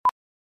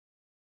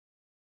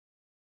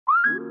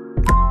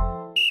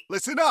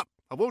Listen up.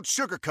 I won't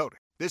sugarcoat it.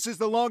 This is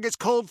the longest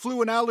cold,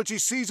 flu, and allergy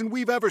season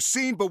we've ever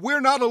seen, but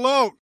we're not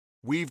alone.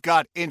 We've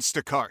got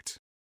Instacart.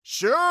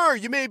 Sure,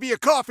 you may be a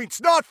coughing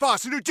snot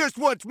faucet who just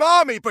wants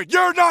mommy, but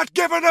you're not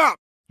giving up.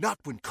 Not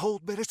when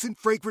cold medicine,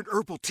 fragrant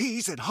herbal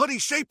teas, and honey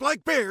shaped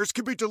like bears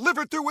can be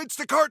delivered through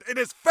Instacart in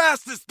as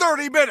fast as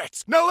 30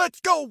 minutes. Now let's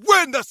go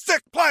win the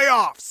sick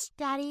playoffs.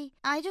 Daddy,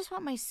 I just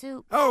want my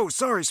soup. Oh,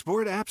 sorry,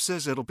 Sport. App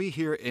says it'll be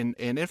here in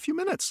a few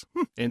minutes.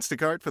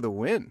 Instacart for the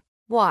win.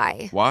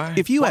 Why? Why?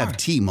 If you have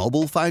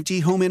T-Mobile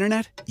 5G home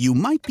internet, you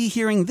might be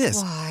hearing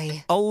this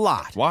Why? a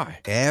lot.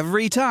 Why?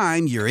 Every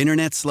time your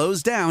internet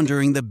slows down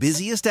during the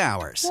busiest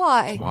hours.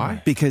 Why?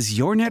 Why? Because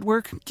your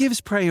network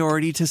gives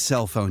priority to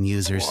cell phone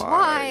users.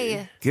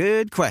 Why?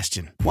 Good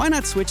question. Why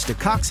not switch to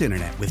Cox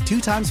Internet with 2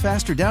 times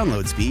faster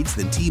download speeds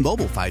than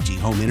T-Mobile 5G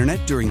home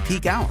internet during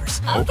peak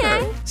hours?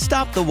 Okay.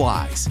 Stop the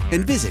whys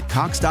and visit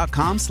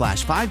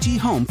cox.com/5G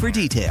home for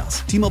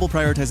details. T-Mobile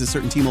prioritizes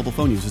certain T-Mobile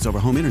phone users over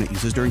home internet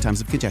users during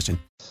times of congestion.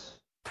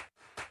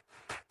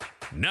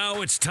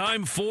 Now it's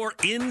time for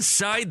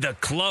Inside the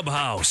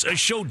Clubhouse, a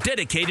show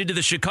dedicated to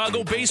the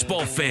Chicago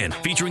baseball fan,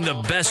 featuring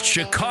the best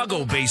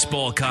Chicago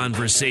baseball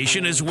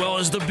conversation as well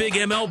as the big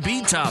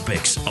MLB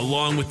topics,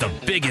 along with the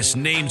biggest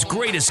names,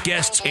 greatest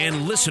guests,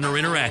 and listener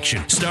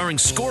interaction. Starring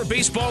Score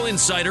Baseball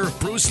insider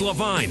Bruce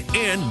Levine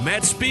and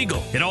Matt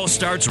Spiegel. It all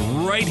starts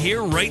right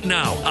here, right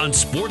now on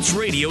Sports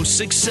Radio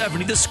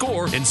 670 The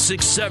Score and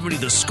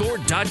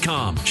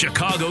 670thescore.com.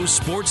 Chicago's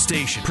sports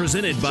station,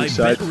 presented by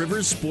Bet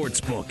Rivers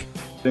Sportsbook.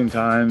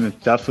 Time,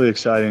 it's definitely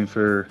exciting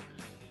for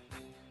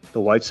the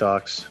White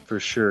Sox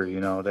for sure. You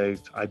know, and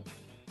I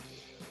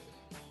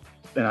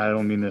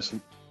don't mean this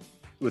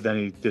with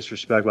any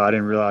disrespect, but I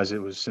didn't realize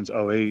it was since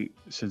 2008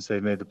 since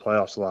they made the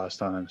playoffs the last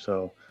time.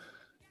 So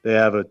they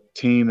have a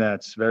team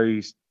that's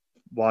very,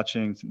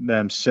 watching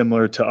them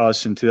similar to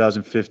us in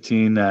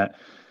 2015, that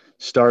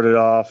started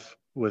off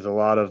with a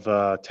lot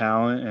of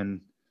talent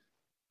and,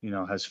 you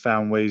know, has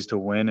found ways to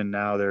win, and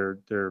now they're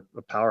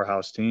a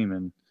powerhouse team.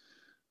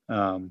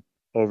 And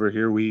over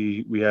here,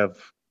 we have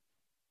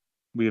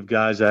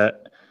guys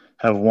that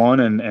have won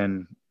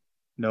and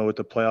know what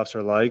the playoffs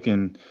are like,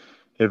 and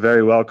it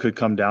very well could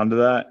come down to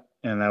that,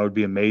 and that would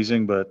be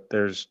amazing. But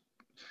there's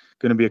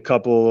going to be a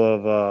couple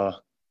of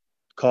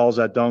calls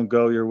that don't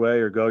go your way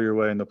or go your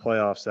way in the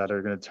playoffs that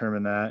are going to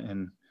determine that,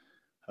 and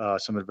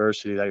some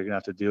adversity that you're going to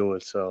have to deal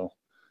with. So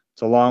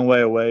it's a long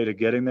way away to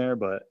getting there,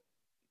 but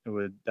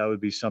that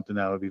would be something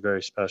that would be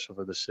very special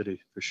for the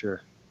city for sure.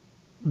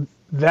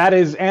 That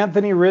is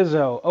Anthony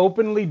Rizzo,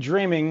 openly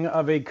dreaming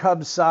of a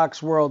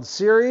Cubs-Sox World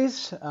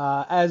Series,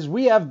 as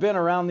we have been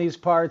around these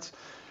parts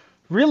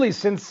really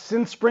since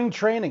spring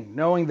training,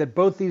 knowing that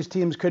both these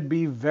teams could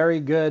be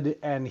very good,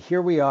 and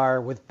here we are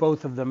with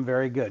both of them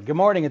very good. Good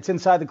morning. It's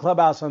Inside the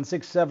Clubhouse on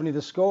 670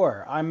 The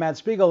Score. I'm Matt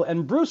Spiegel,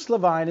 and Bruce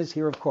Levine is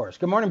here, of course.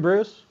 Good morning,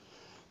 Bruce.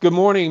 Good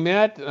morning,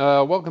 Matt.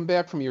 Welcome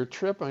back from your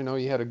trip. I know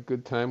you had a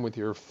good time with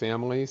your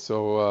family,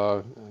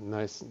 so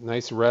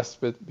nice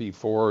respite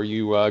before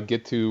you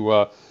get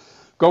to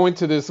go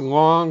into this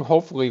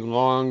hopefully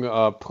long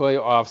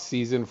playoff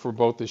season for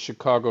both the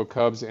Chicago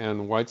Cubs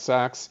and White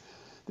Sox.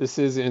 This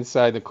is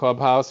Inside the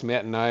Clubhouse.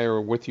 Matt and I are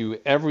with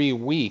you every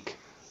week,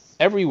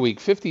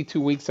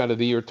 52 weeks out of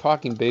the year,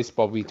 talking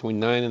baseball between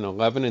 9 and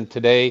 11. And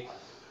today,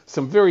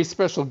 some very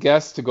special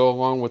guests to go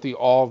along with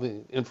all the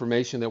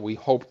information that we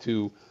hope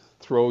to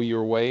throw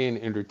your way and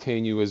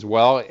entertain you, as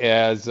well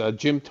as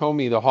Jim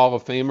Thome, the Hall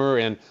of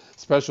Famer and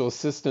special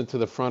assistant to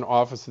the front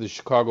office of the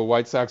Chicago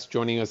White Sox,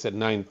 joining us at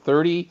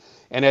 9:30.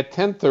 And at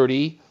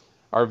 10:30,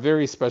 our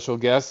very special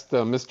guest,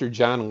 Mr.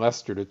 Jon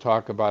Lester, to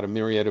talk about a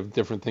myriad of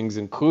different things,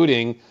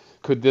 including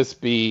could this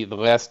be the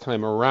last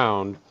time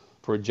around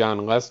for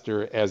Jon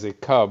Lester as a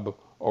Cub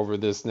over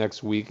this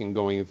next week and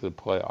going into the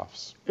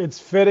playoffs. It's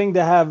fitting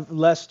to have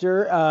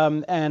Lester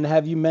and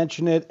have you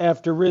mention it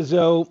after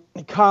Rizzo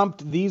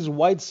comped these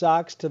White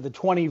Sox to the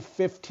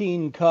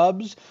 2015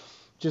 Cubs,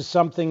 just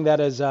something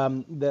that is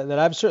that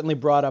I've certainly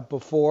brought up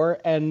before.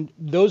 And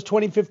those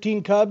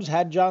 2015 Cubs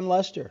had Jon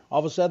Lester. All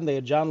of a sudden, they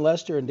had Jon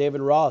Lester and David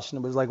Ross,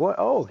 and it was like, what?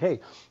 Oh, hey,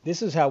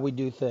 this is how we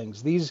do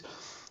things. These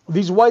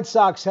White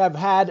Sox have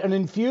had an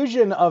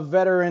infusion of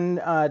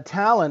veteran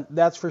talent,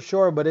 that's for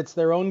sure, but it's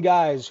their own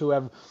guys who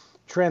have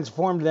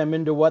transformed them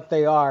into what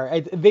they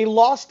are. They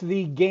lost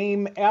the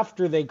game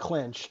after they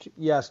clinched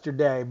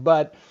yesterday,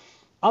 but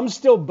I'm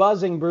still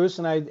buzzing, Bruce,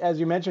 and I, as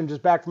you mentioned,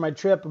 just back from my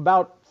trip,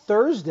 about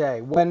Thursday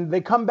when they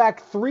come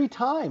back 3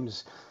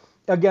 times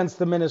against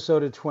the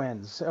Minnesota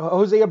Twins.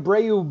 Jose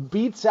Abreu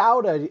beats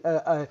out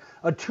a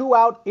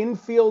 2-out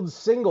infield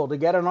single to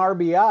get an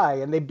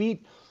RBI, and they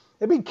beat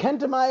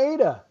Kenta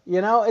Maeda.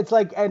 You know, it's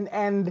like,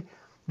 and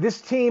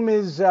this team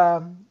is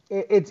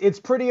it's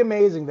pretty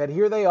amazing that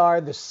here they are,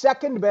 the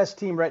second best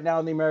team right now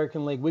in the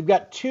American League. We've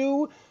got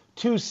two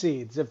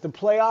seeds. If the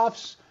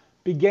playoffs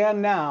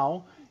began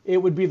now, it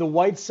would be the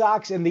White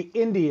Sox and the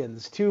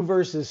Indians, 2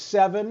 versus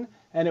 7,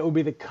 and it would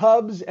be the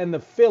Cubs and the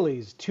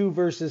Phillies, 2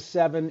 versus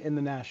 7 in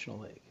the National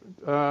League.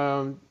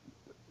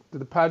 Do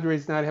the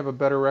Padres not have a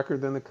better record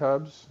than the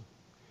Cubs?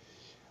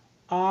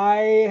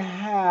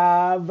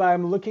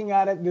 I'm looking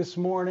at it this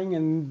morning,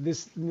 and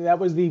that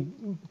was the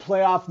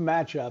playoff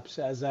matchups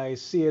as I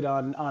see it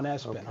on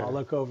ESPN. Okay. I'll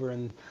look over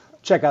and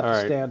check out All the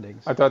right.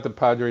 standings. I thought the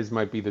Padres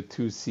might be the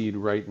 2 seed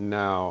right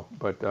now,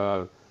 but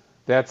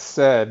that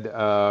said,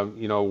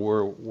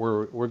 we're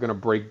going to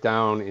break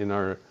down in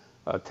our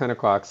 10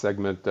 o'clock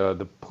segment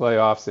the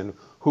playoffs and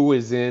who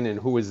is in and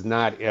who is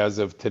not as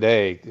of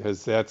today,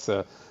 because that's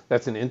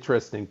an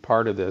interesting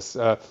part of this.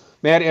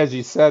 Matt, as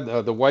you said,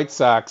 the White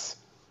Sox.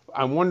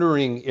 I'm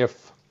wondering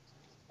if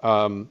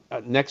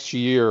next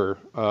year,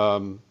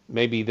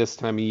 maybe this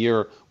time of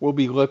year, we'll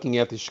be looking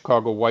at the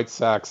Chicago White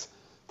Sox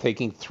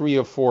taking 3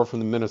 or 4 from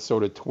the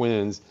Minnesota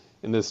Twins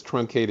in this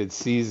truncated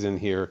season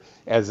here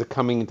as a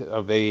coming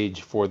of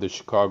age for the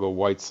Chicago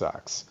White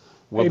Sox.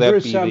 Will hey, that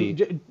Bruce,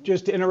 be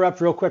just to interrupt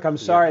real quick, I'm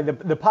sorry. Yeah.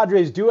 The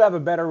Padres do have a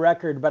better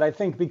record, but I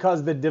think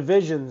because the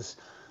divisions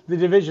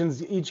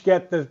each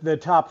get the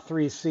top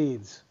 3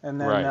 seeds, and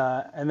then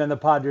right. And then the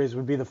Padres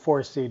would be the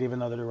 4th seed, even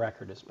though the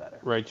record is better.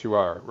 Right, you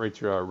are.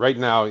 Right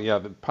now, yeah,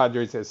 the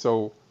Padres.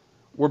 So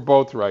we're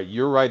both right.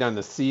 You're right on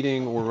the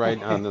seeding. We're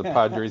right on the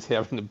Padres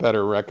having the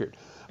better record.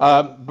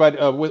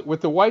 But with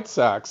the White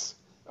Sox,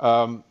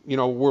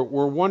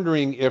 we're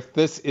wondering if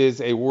this is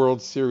a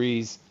World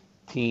Series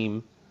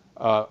team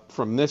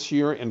from this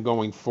year and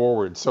going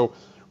forward. So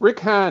Rick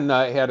Hahn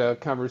had a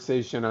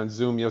conversation on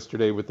Zoom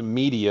yesterday with the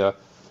media.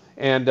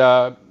 And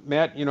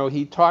Matt,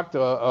 he talked a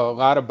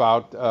lot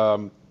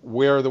about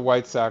where the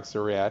White Sox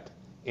are at.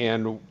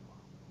 And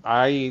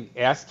I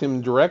asked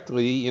him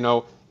directly,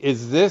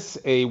 is this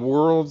a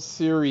World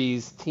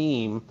Series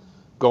team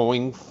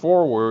going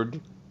forward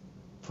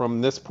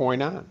from this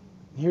point on?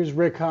 Here's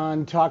Rick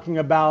Hahn talking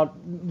about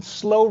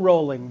slow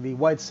rolling the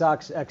White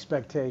Sox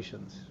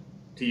expectations.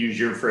 To use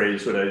your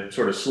phrase, what I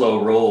sort of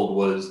slow rolled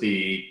was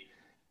the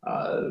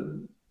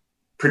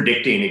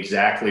predicting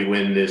exactly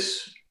when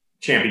this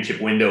championship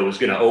window was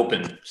going to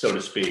open, so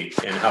to speak,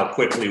 and how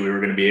quickly we were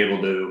going to be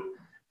able to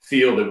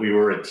feel that we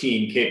were a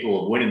team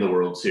capable of winning the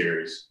World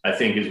Series. I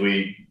think as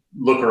we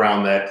look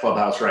around that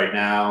clubhouse right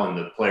now and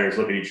the players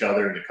look at each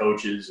other and the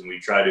coaches, and we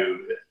try to,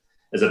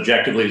 as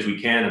objectively as we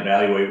can,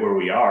 evaluate where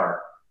we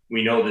are,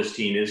 we know this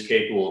team is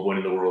capable of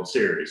winning the World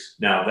Series.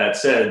 Now, that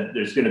said,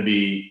 there's going to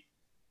be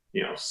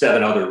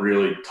 7 other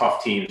really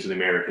tough teams in the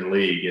American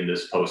League in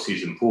this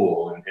postseason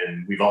pool,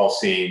 and we've all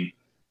seen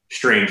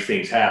strange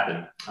things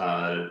happen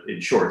in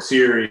short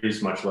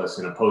series, much less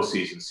in a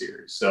postseason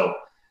series. So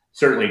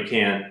certainly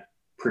can't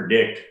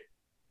predict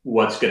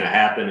what's going to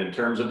happen in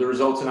terms of the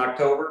results in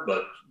October,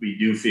 but we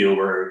do feel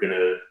we're going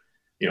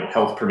to,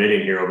 health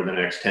permitting here over the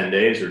next 10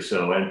 days or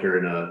so, enter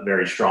in a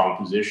very strong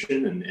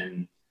position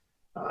and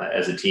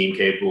as a team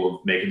capable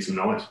of making some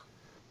noise.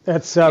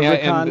 That's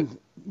Rick Hahn.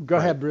 Go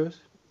ahead, Bruce.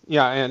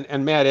 Yeah,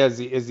 and Matt, as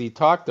he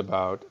talked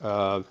about,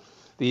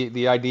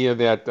 the idea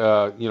that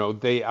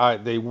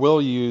they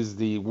will use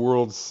the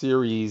World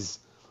Series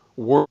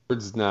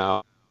words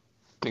now,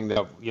 thing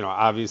that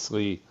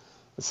obviously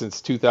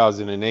since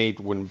 2008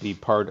 wouldn't be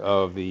part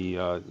of the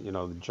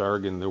the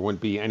jargon. There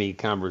wouldn't be any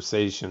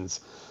conversations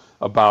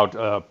about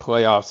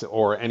playoffs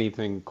or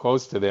anything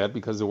close to that,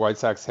 because the White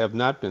Sox have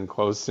not been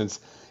close since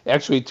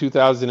actually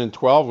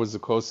 2012 was the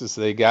closest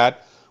they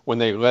got when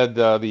they led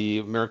the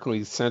American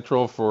League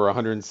Central for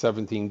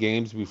 117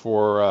 games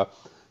before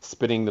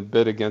spitting the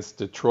bit against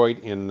Detroit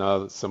in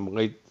some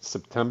late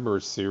September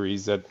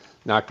series that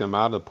knocked them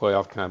out of the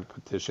playoff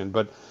competition.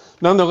 But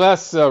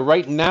nonetheless,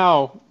 right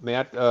now,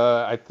 Matt,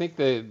 I think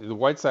the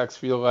White Sox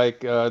feel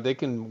like they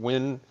can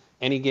win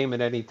any game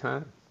at any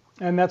time.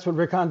 And that's what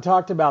Rick Hahn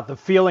talked about, the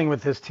feeling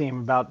with this team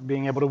about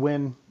being able to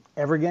win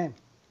every game.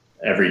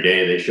 Every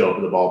day they show up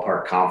at the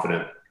ballpark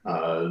confident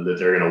that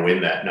they're going to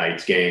win that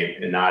night's game,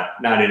 and not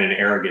in an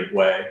arrogant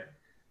way,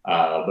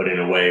 but in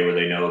a way where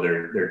they know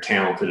they're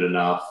talented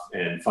enough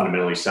and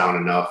fundamentally sound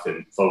enough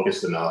and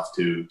focused enough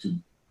to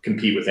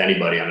compete with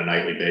anybody on a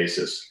nightly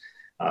basis.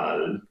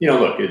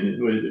 Look,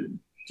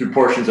 through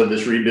portions of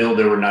this rebuild,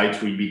 there were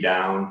nights we'd be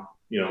down,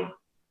 a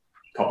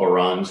couple of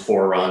runs,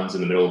 4 runs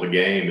in the middle of a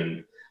game,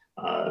 and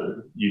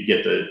you'd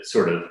get the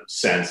sort of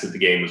sense that the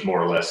game was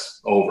more or less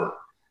over.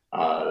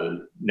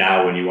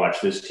 Now, when you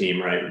watch this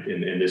team, right,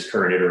 in this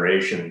current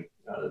iteration,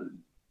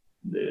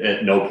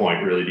 at no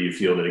point really do you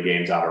feel that a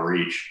game's out of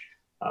reach.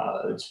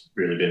 It's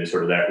really been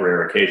sort of that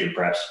rare occasion,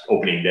 perhaps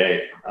opening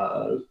day,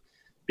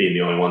 being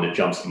the only one that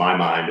jumps to my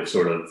mind of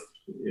sort of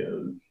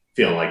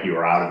feeling like you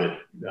were out of it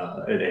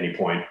at any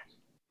point.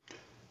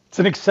 It's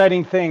an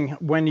exciting thing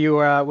when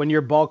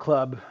your ball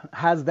club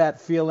has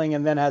that feeling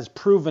and then has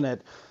proven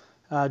it.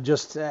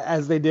 Just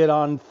as they did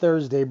on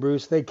Thursday,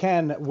 Bruce, they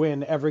can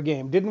win every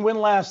game. Didn't win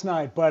last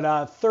night,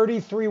 but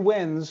 33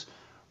 wins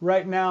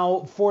right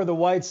now for the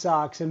White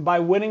Sox. And by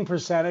winning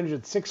percentage,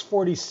 at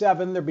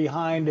 .647, they're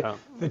behind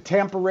the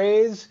Tampa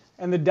Rays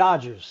and the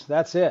Dodgers.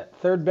 That's it.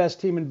 3rd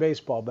best team in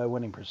baseball by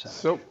winning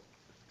percentage.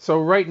 So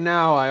right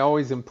now, I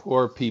always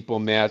implore people,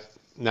 Matt,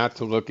 not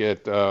to look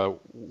at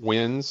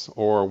wins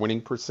or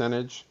winning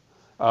percentage.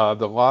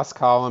 The loss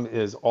column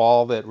is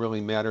all that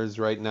really matters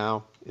right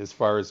now as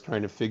far as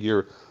trying to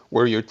figure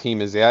where your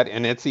team is at.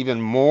 And it's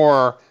even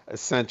more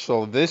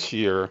essential this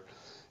year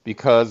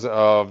because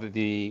of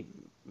the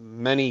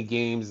many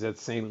games that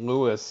St.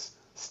 Louis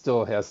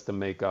still has to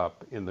make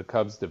up in the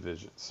Cubs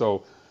division.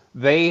 So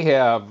they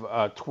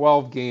have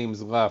 12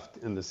 games left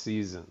in the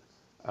season.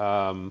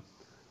 San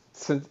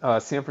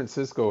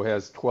Francisco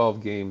has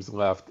 12 games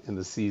left in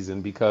the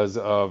season because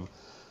of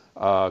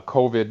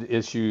COVID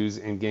issues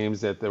and games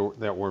that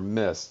were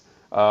missed.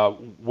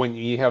 When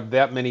you have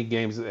that many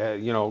games,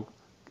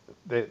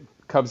 the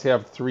Cubs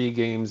have 3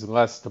 games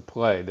less to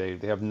play.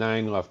 They have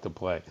 9 left to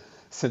play.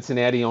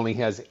 Cincinnati only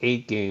has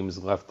 8 games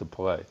left to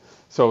play.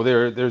 So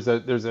there's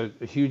a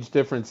huge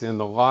difference in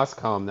the loss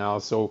column now.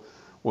 So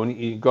when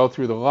you go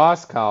through the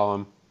loss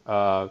column,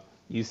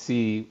 you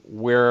see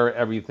where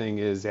everything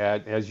is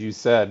at. As you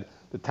said,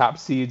 the top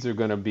seeds are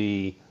going to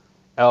be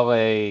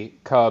LA,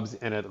 Cubs,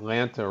 and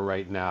Atlanta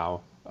right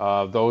now.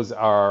 Those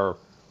are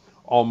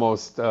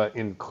almost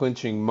in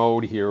clinching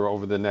mode here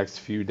over the next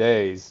few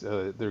days.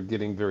 They're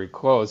getting very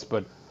close.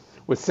 But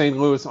with St.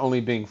 Louis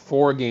only being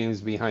 4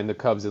 games behind the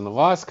Cubs in the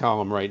loss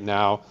column right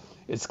now,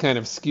 it's kind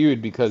of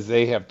skewed because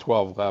they have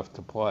 12 left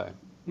to play.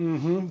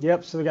 Mm-hmm.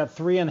 Yep, so they got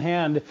 3 in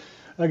hand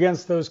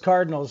against those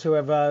Cardinals, who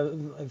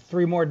have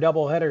 3 more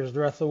doubleheaders the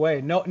rest of the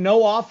way.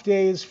 No off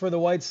days for the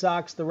White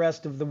Sox the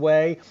rest of the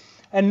way.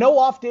 And no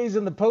off days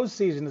in the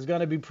postseason is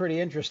going to be pretty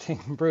interesting,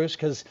 Bruce,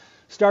 because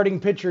starting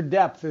pitcher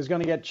depth is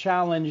going to get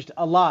challenged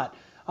a lot.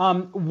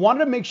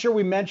 Wanted to make sure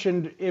we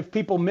mentioned, if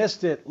people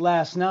missed it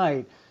last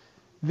night,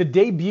 the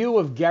debut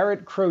of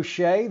Garrett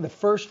Crochet, the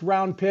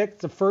first-round pick,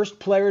 the first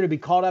player to be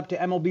called up to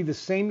MLB the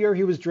same year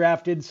he was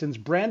drafted since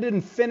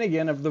Brandon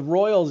Finnegan of the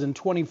Royals in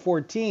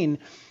 2014.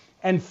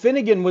 And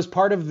Finnegan was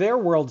part of their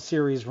World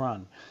Series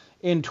run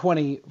in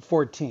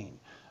 2014.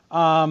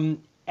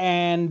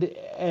 And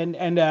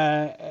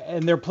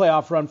their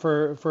playoff run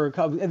for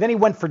Cubs. And then he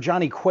went for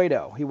Johnny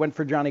Cueto.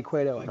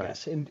 I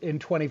guess, in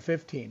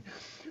 2015.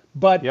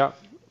 But yeah.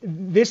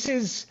 This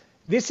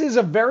is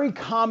a very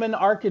common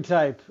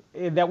archetype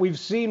that we've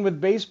seen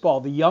with baseball.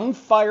 The young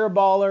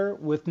fireballer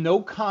with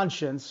no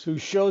conscience who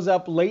shows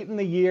up late in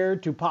the year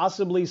to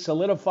possibly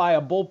solidify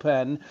a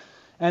bullpen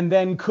and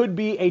then could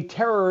be a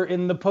terror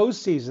in the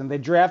postseason. They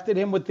drafted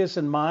him with this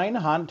in mind.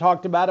 Hahn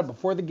talked about it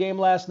before the game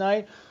last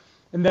night.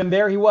 And then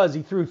there he was.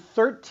 He threw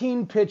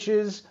 13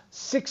 pitches.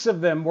 6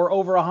 of them were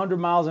over 100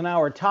 miles an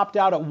hour, topped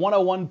out at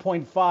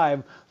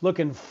 101.5,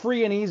 looking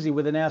free and easy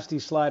with a nasty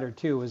slider,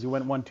 too, as he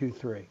went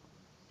 1-2-3.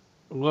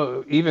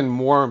 Well, even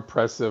more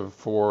impressive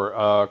for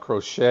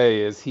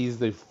Crochet is he's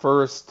the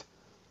first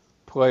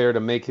player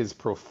to make his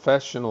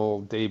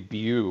professional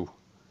debut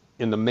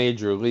in the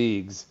major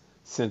leagues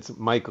since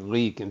Mike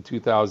Leake in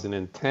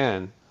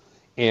 2010,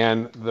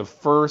 and the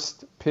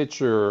first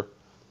pitcher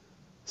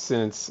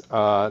since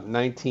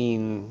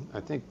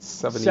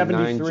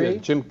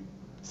 1979.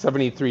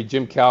 73.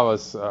 Jim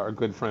Callis, our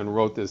good friend,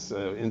 wrote this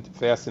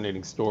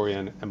fascinating story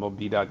on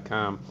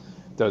MLB.com.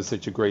 Does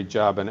such a great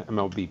job on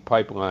MLB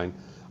Pipeline.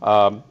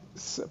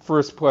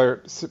 First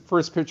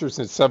pitcher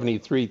since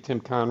 73, Tim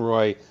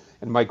Conroy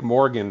and Mike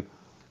Morgan,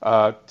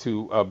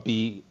 to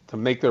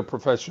make their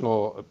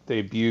professional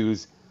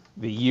debuts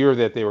the year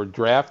that they were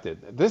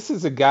drafted. This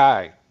is a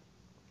guy,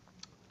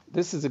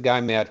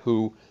 Matt,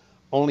 who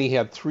only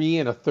had 3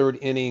 1/3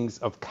 innings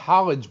of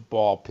college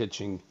ball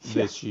pitching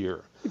this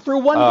year. He threw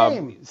 1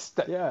 game.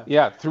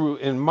 Through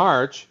in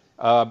March,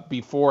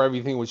 before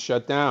everything was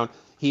shut down.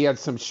 He had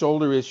some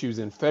shoulder issues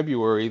in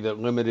February that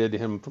limited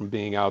him from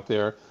being out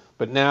there.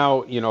 But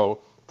now,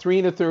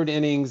 3 1/3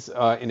 innings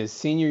in his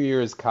senior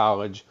year as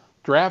college,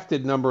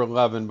 drafted number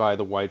 11 by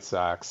the White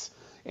Sox,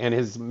 and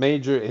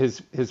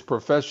his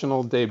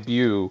professional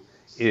debut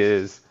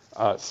is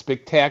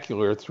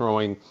spectacular,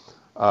 throwing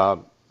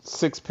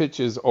 6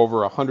 pitches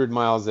over 100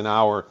 miles an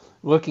hour,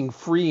 looking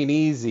free and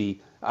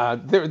easy.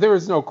 There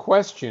is no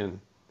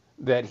question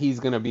that he's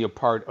going to be a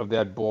part of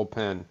that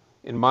bullpen,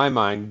 in my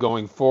mind,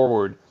 going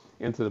forward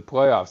into the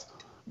playoffs.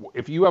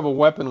 If you have a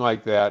weapon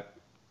like that,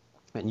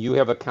 and you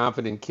have a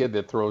confident kid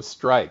that throws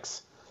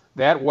strikes,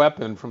 that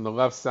weapon from the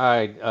left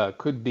side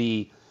could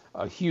be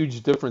a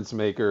huge difference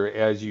maker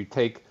as you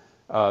take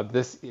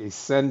this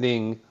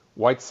ascending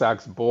White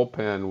Sox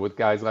bullpen with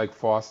guys like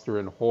Foster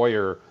and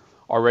Hoyer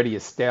already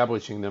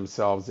establishing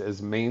themselves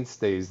as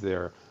mainstays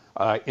there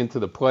into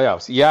the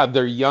playoffs. Yeah,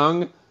 they're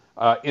young,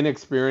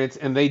 inexperienced,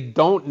 and they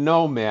don't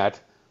know, Matt,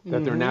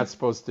 that they're not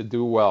supposed to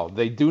do well.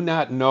 They do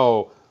not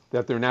know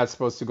that they're not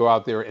supposed to go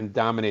out there and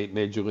dominate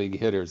major league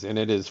hitters, and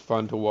it is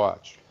fun to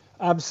watch.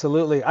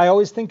 Absolutely. I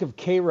always think of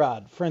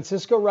K-Rod,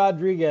 Francisco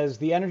Rodriguez,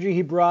 the energy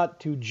he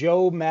brought to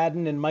Joe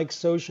Madden and Mike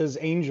Scioscia's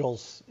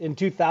Angels in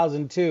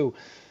 2002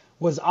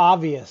 was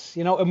obvious,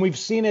 and we've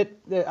seen it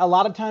a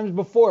lot of times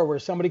before where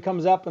somebody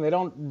comes up and they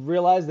don't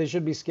realize they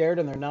should be scared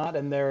and they're not,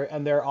 and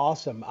they're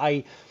awesome.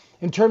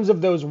 In terms of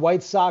those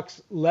White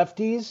Sox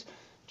lefties,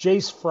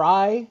 Jace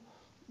Fry,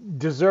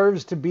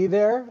 deserves to be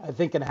there. I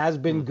think it has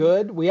been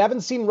good. We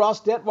haven't seen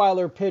Ross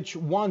Detweiler pitch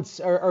once,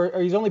 or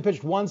he's only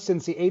pitched once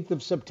since the 8th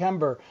of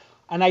September.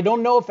 And I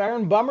don't know if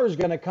Aaron Bummer is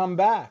going to come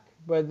back.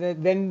 But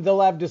then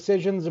they'll have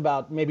decisions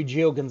about maybe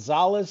Gio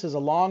Gonzalez as a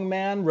long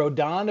man,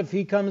 Rodon if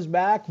he comes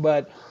back.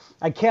 But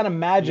I can't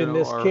imagine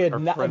imagine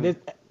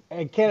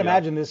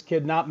this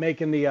kid not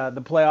making the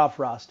playoff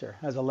roster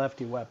as a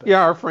lefty weapon.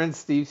 Yeah, our friend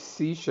Steve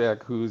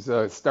Cishek, who's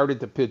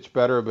started to pitch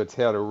better but's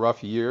had a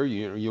rough year.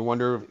 You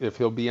wonder if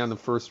he'll be on the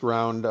first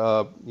round,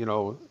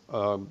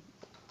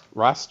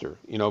 roster.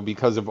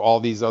 Because of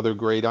all these other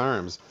great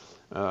arms.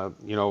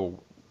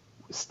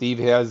 Steve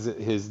has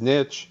his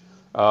niche.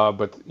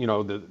 But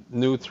the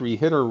new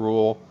 3-hitter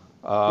rule,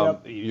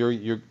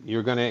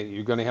 you're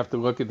gonna have to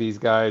look at these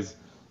guys.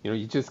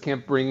 You just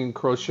can't bring in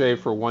Crochet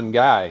for one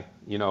guy.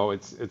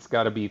 It's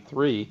got to be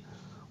 3,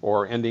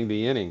 or ending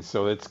the innings.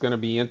 So it's going to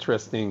be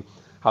interesting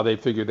how they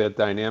figure that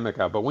dynamic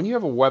out. But when you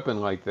have a weapon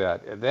like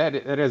that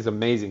is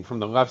amazing. From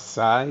the left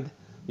side,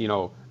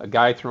 a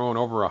guy throwing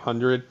over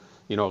 100,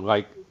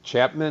 like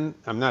Chapman.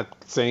 I'm not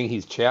saying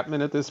he's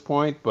Chapman at this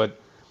point, but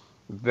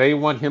they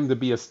want him to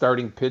be a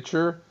starting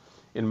pitcher.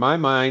 In my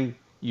mind,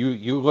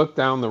 you look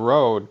down the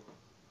road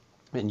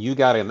and you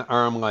got an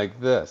arm like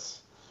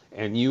this,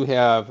 and you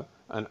have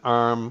an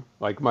arm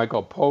like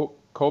Michael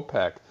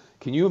Kopech.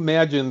 Can you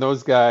imagine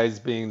those guys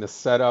being the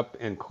setup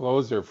and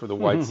closer for the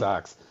White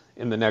Sox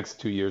in the next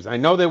 2 years? I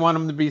know they want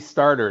them to be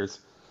starters.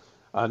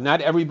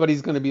 Not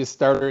everybody's going to be a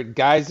starter.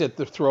 Guys that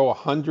throw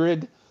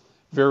 100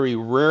 very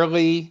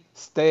rarely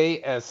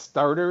stay as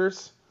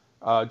starters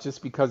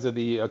just because of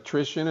the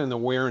attrition and the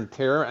wear and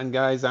tear on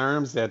guys'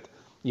 arms that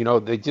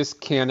they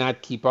just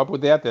cannot keep up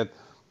with that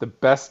the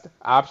best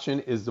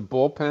option is the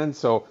bullpen.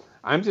 So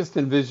I'm just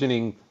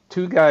envisioning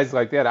 2 guys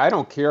like that. I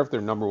don't care if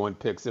they're number 1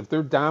 picks. If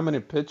they're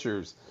dominant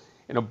pitchers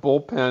in a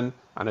bullpen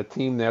on a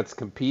team that's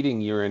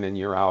competing year in and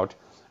year out,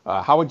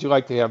 how would you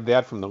like to have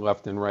that from the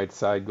left and right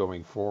side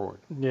going forward?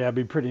 Yeah, it'd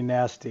be pretty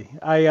nasty.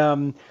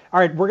 All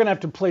right, we're going to have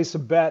to place a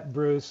bet,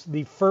 Bruce.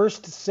 The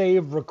first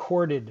save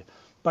recorded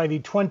by the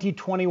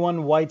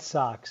 2021 White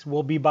Sox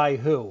will be by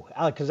who?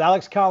 Because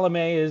Alex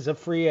Colomé is a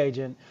free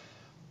agent.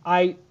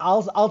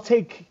 I'll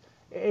take.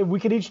 We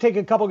could each take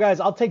a couple guys.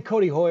 I'll take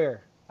Cody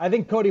Hoyer. I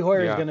think Cody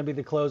Hoyer is going to be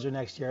the closer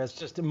next year. It's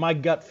just my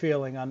gut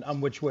feeling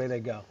on which way they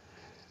go.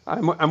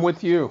 I'm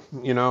with you.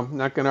 I'm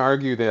not going to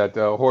argue that.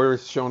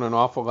 Hoyer's shown an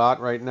awful lot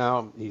right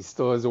now. He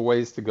still has a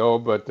ways to go,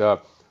 but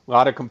a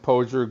lot of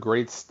composure,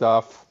 great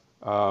stuff.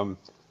 Colomé,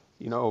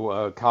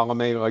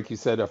 like you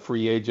said, a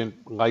free agent,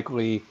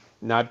 likely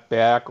not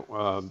back.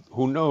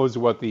 Who knows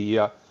what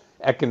the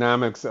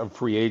economics of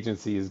free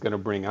agency is going to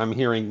bring. I'm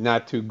hearing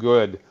not too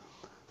good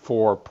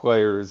for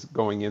players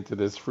going into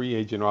this free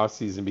agent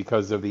offseason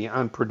because of the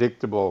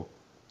unpredictable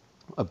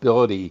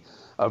ability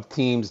of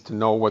teams to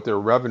know what their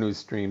revenue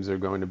streams are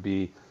going to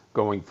be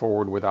going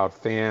forward without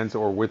fans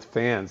or with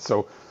fans.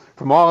 So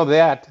from all of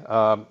that,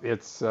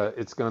 it's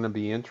going to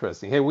be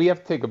interesting. Hey, we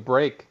have to take a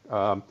break.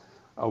 Bottom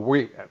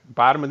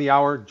of the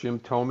hour, Jim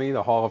Thome,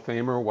 the Hall of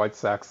Famer, White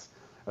Sox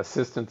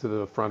assistant to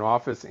the front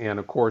office, and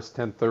of course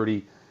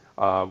 10:30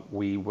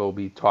 we will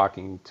be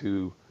talking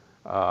to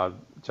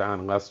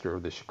John Lester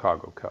of the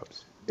Chicago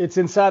Cubs. It's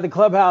Inside the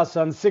Clubhouse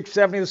on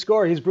 670 The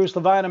Score. He's Bruce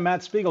Levine and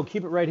Matt Spiegel.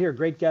 Keep it right here.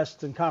 Great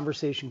guests and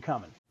conversation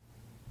coming.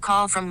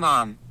 Call from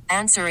mom.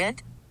 Answer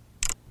it.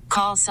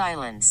 Call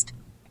silenced.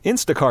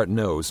 Instacart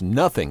knows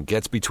nothing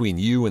gets between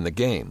you and the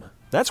game.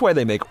 That's why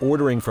they make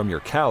ordering from your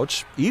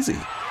couch easy.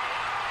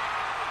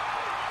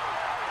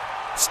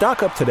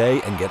 Stock up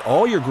today and get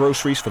all your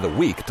groceries for the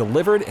week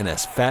delivered in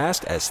as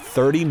fast as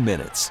 30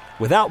 minutes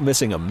without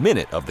missing a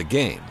minute of the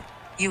game.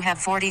 You have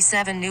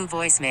 47 new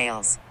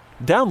voicemails.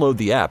 Download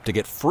the app to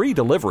get free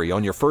delivery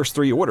on your first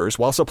 3 orders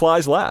while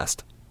supplies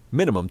last.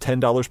 Minimum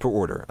 $10 per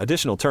order.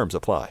 Additional terms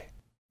apply.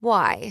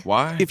 Why?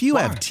 If you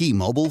have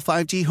T-Mobile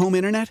 5G home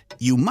internet,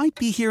 you might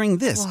be hearing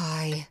this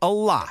Why? a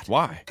lot.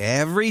 Why?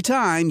 Every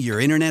time your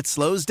internet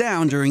slows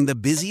down during the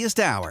busiest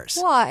hours.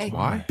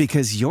 Why?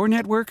 Because your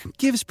network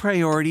gives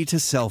priority to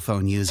cell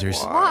phone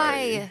users.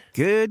 Why?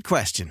 Good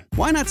question.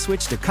 Why not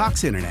switch to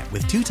Cox Internet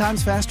with 2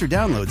 times faster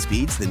download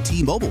speeds than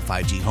T-Mobile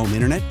 5G home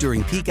internet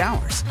during peak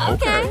hours?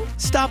 Okay.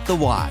 Stop the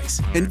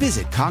whys and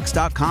visit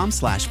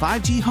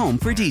cox.com/5G home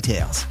for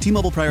details.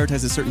 T-Mobile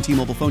prioritizes certain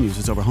T-Mobile phone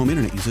users over home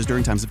internet users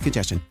during times of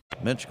congestion.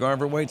 Mitch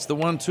Garver waits the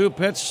 1-2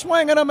 pitch,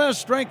 swinging a miss,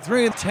 strike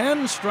 3.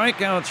 10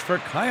 strikeouts for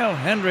Kyle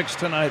Hendricks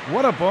tonight.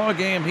 What a ball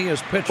game he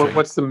is pitching.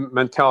 What's the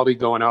mentality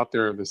going out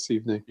there this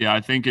evening? Yeah,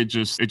 I think it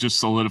just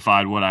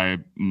solidified what I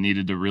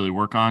needed to really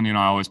work on.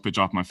 I always pitch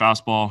off my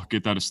fastball,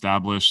 get that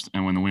established,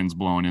 and when the wind's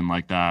blowing in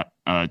like that,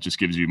 just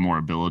gives you more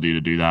ability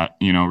to do that,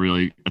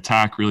 really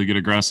attack, really get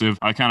aggressive.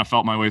 I kind of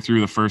felt my way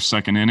through the first,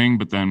 second inning,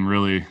 but then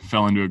really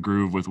fell into a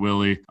groove with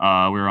Willie. We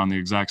were on the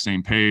exact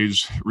same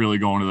page, really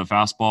going to the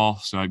fastball.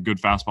 So I had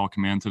good fastball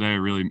command today. I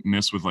really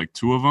missed with like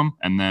 2 of them,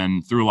 and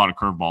then threw a lot of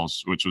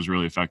curveballs, which was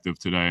really effective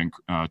today, and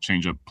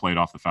changeup played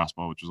off the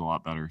fastball, which was a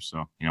lot better.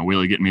 So,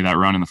 Willie getting me that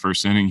run in the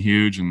first inning,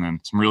 huge. And then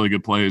some really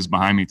good plays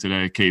behind me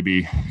today.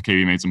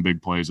 KB made some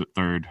big plays at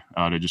third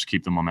to just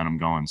keep the momentum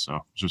going. So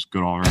just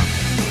good all around.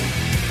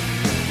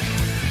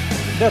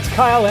 That's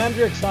Kyle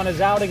Hendricks on his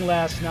outing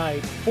last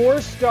night.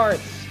 4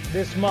 starts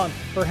this month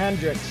for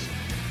Hendricks.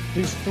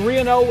 He's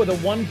 3-0 with a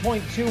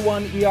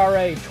 1.21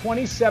 ERA,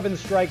 27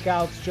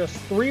 strikeouts, just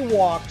 3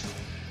 walks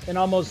in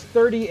almost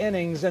 30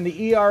 innings, and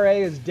the ERA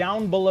is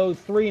down below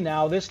 3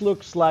 now. This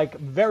looks like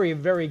very,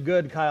 very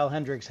good Kyle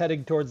Hendricks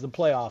heading towards the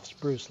playoffs,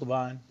 Bruce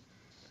Levine.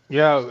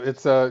 Yeah,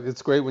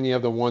 it's great when you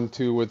have the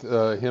 1-2 with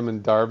him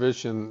and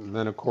Darvish, and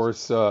then, of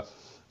course,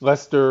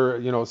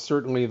 Lester,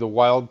 certainly the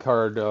wild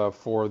card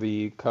for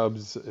the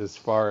Cubs as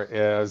far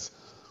as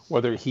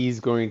whether he's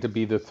going to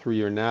be the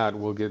 3 or not.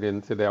 We'll get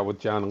into that with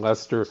John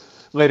Lester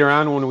later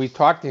on when we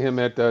talk to him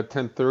at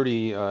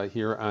 10:30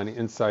 here on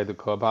Inside the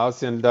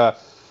Clubhouse. And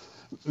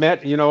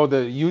Matt,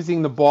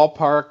 using the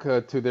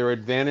ballpark to their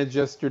advantage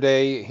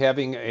yesterday,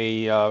 having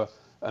an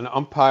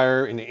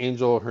umpire in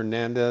Angel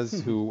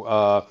Hernandez who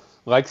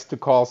likes to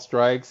call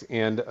strikes,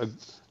 and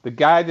the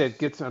guy that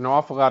gets an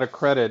awful lot of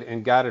credit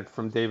and got it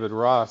from David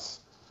Ross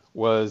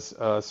was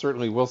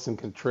certainly Wilson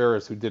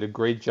Contreras, who did a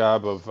great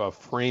job of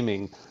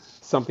framing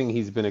something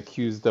he's been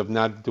accused of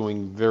not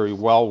doing very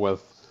well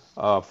with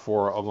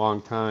for a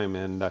long time.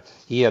 And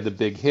he had the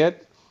big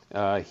hit.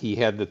 He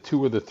had the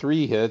 2 of the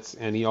 3 hits,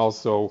 and he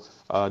also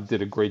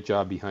did a great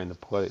job behind the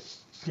plate.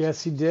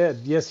 Yes, he did.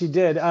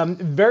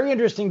 Very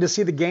interesting to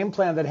see the game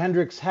plan that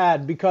Hendricks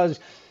had, because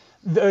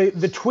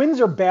the Twins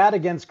are bad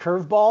against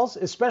curveballs,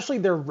 especially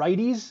their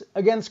righties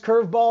against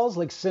curveballs,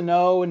 like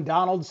Sano and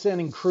Donaldson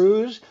and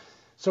Cruz.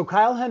 So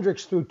Kyle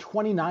Hendricks threw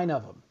 29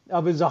 of them.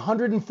 Of his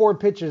 104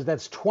 pitches,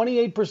 that's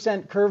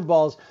 28%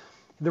 curveballs.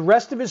 The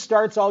rest of his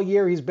starts all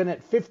year, he's been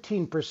at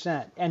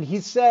 15%. And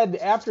he said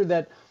after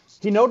that,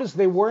 he noticed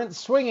they weren't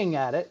swinging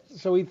at it,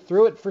 so he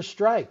threw it for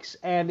strikes.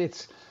 And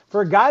it's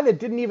for a guy that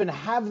didn't even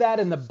have that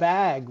in the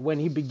bag when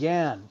he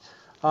began.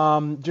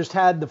 Just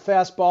had the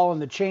fastball and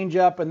the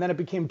changeup, and then it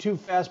became 2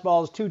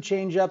 fastballs, 2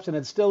 changeups, and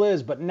it still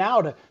is. But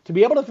now to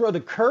be able to throw the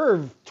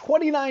curve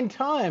 29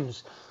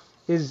 times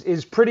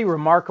is pretty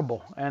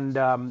remarkable. And,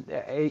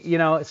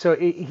 so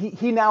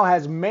he now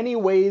has many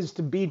ways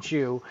to beat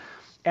you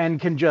and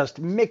can just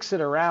mix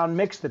it around,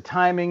 mix the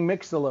timing,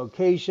 mix the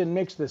location,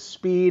 mix the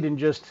speed, and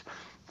just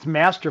it's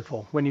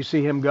masterful when you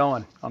see him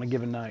going on a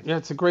given night. Yeah,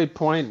 it's a great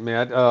point,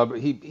 Matt.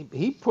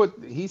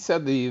 He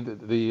said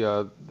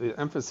the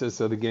emphasis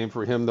of the game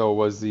for him though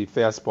was the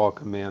fastball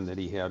command that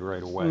he had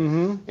right away.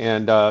 Mm-hmm.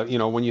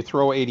 And when you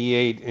throw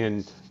 88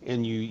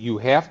 and you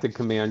have to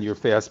command your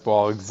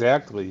fastball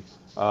exactly,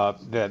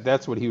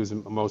 that's what he was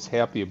most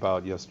happy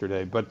about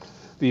yesterday. But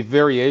the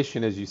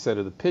variation, as you said,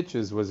 of the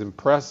pitches was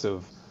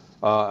impressive,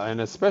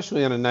 and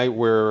especially on a night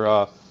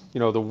where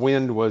the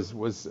wind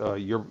was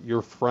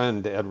your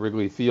friend at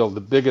Wrigley Field,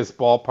 the biggest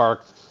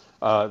ballpark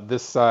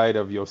this side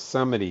of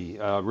Yosemite,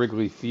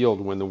 Wrigley Field,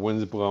 when the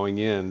wind's blowing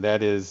in.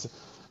 That is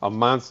a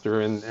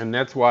monster, and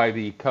that's why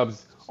the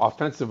Cubs'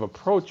 offensive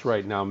approach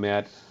right now,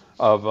 Matt,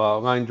 of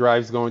line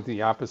drives going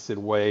the opposite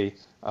way,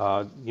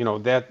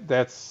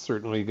 that's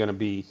certainly going to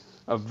be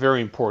a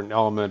very important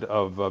element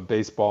of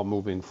baseball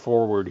moving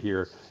forward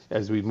here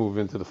as we move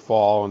into the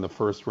fall and the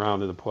first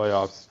round of the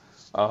playoffs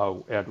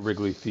at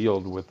Wrigley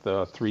Field with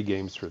 3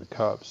 games for the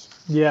Cubs.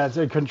 Yeah,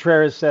 so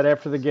Contreras said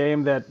after the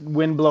game that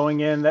wind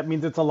blowing in, that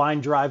means it's a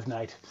line drive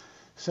night.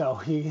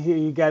 So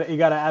you got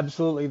to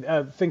absolutely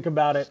think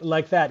about it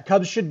like that.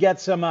 Cubs should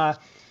get some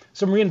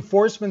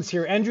reinforcements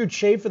here. Andrew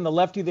Chafin, the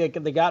lefty they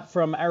got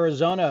from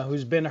Arizona,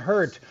 who's been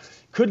hurt,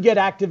 could get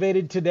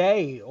activated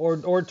today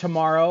or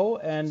tomorrow.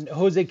 And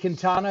Jose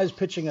Quintana is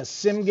pitching a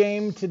sim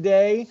game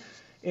today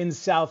in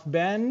South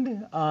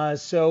Bend.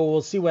 So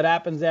we'll see what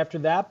happens after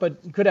that. But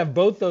you could have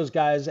both those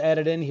guys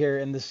added in here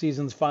in the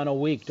season's final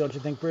week, don't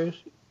you think, Bruce?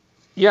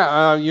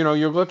 Yeah,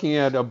 you're looking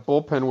at a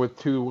bullpen with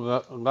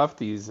 2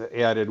 lefties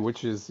added,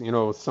 which is,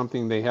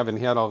 something they haven't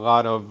had a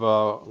lot of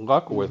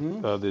luck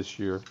with this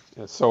year.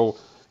 So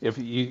if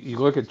you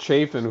look at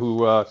Chafin,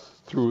 who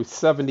threw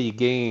 70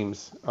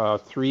 games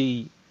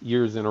 3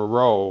 years in a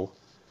row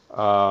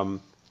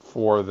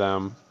for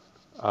them,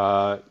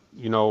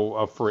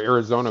 for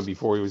Arizona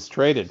before he was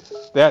traded.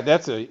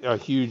 That's a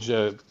huge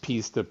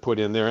piece to put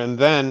in there. And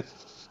then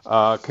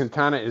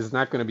Quintana is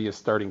not going to be a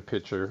starting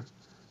pitcher,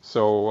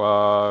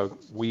 so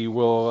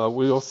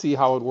we'll see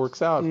how it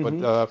works out.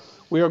 Mm-hmm. But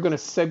we are going to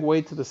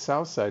segue to the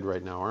South Side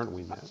right now, aren't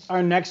we, Matt?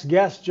 Our next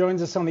guest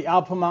joins us on the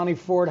Al Piemonte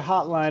Ford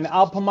hotline.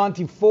 Al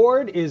Piemonte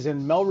Ford is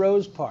in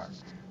Melrose Park.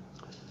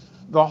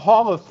 The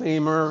Hall of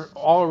Famer,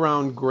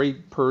 all-around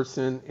great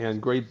person and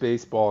great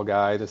baseball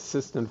guy, the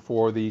assistant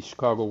for the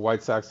Chicago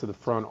White Sox to the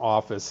front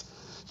office,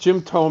 Jim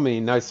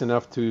Thome, nice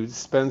enough to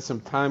spend some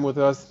time with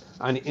us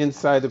on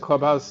Inside the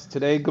Clubhouse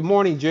today. Good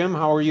morning, Jim.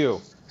 How are you?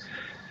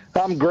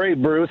 I'm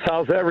great, Bruce.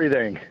 How's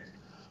everything?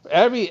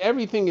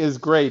 Everything is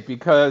great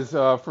because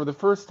for the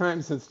first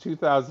time since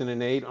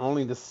 2008,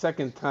 only the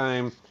second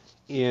time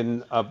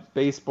in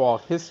baseball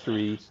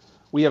history,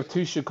 we have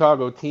two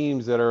Chicago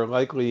teams that are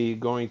likely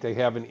going to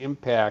have an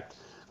impact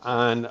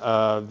on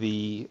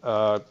the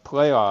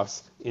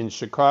playoffs in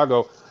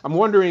Chicago. I'm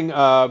wondering,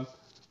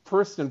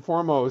 first and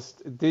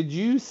foremost, did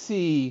you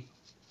see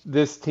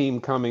this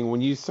team coming when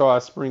you saw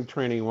Spring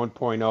Training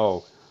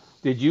 1.0?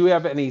 Did you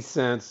have any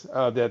sense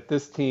that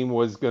this team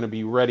was going to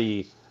be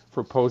ready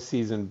for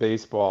postseason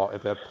baseball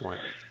at that point?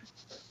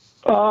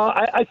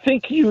 I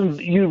think you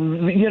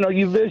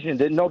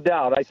visioned it, no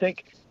doubt. I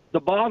think the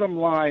bottom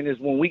line is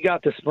when we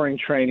got to spring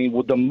training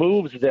with the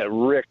moves that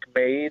Rick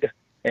made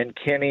and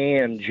Kenny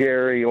and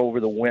Jerry over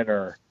the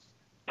winter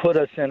put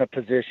us in a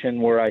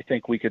position where I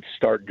think we could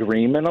start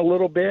dreaming a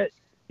little bit.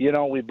 You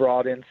know, we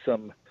brought in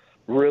some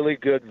really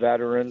good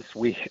veterans.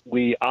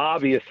 We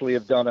obviously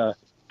have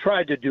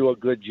tried to do a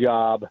good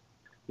job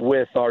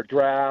with our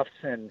drafts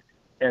and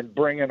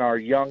bringing our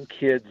young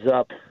kids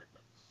up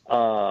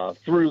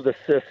through the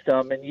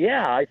system. And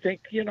yeah, I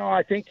think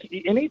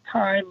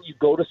anytime you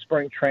go to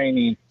spring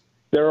training,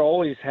 there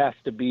always has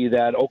to be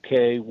that,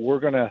 okay,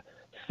 we're going to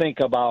think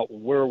about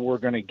where we're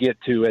going to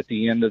get to at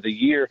the end of the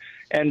year.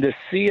 And to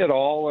see it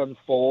all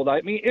unfold,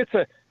 I mean, it's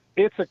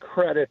a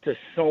credit to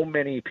so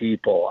many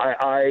people.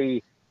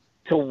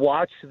 To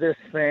watch this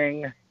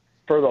thing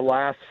for the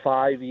last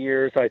 5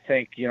 years, I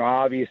think,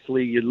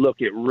 obviously you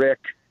look at Rick,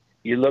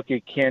 you look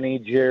at Kenny,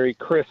 Jerry,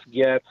 Chris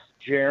Getz,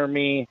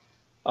 Jeremy,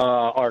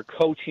 our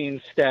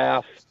coaching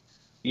staff,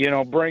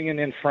 bringing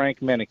in Frank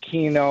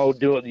Menachino,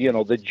 doing,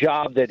 the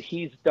job that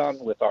he's done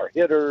with our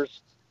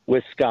hitters,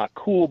 with Scott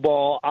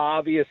Coolball.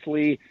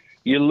 Obviously,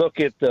 you look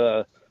at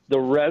the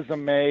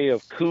resume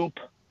of Coop,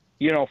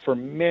 for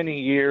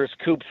many years.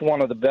 Coop's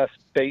one of the best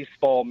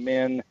baseball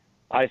men,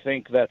 I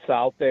think, that's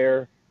out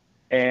there.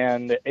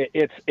 And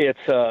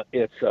it's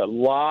a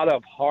lot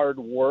of hard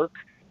work.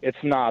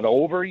 It's not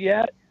over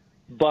yet,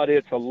 but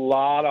it's a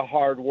lot of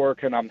hard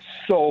work, and I'm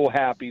so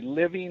happy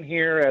living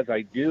here as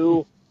I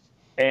do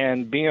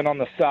and being on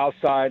the south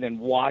side and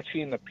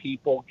watching the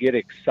people get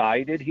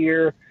excited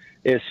here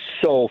is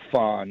so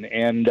fun.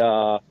 And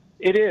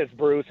it is,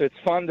 Bruce. It's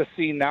fun to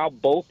see now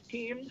both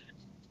teams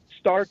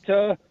start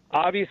to –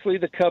 obviously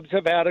the Cubs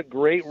have had a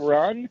great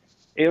run.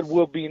 It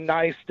will be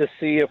nice to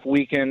see if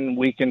we can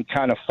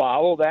kind of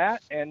follow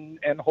that and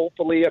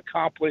hopefully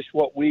accomplish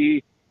what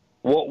we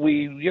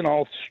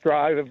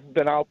strive have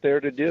been out there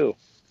to do.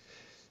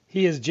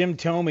 He is Jim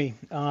Thome,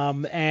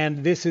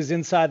 and this is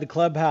Inside the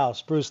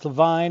Clubhouse. Bruce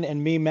Levine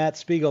and me, Matt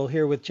Spiegel,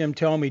 here with Jim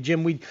Thome.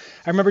 Jim,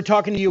 I remember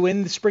talking to you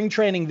in the spring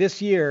training this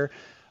year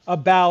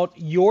about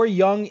your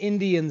young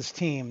Indians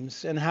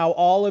teams and how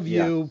all of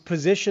you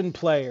position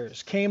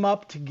players came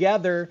up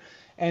together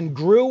and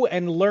grew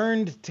and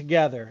learned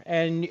together.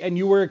 And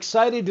you were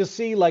excited to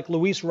see like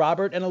Luis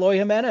Robert and Eloy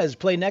Jimenez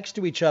play next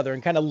to each other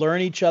and kind of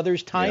learn each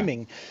other's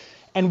timing. Yeah.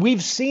 And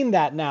we've seen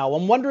that now.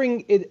 I'm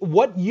wondering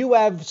what you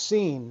have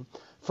seen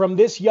from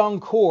this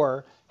young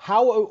core.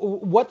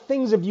 What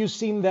things have you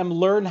seen them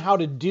learn how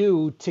to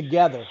do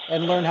together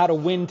and learn how to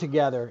win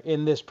together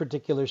in this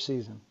particular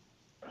season?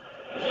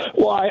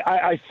 Well,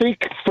 I think,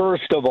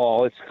 first of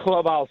all, it's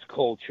clubhouse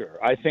culture.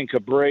 I think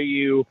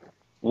Abreu,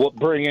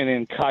 bringing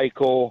in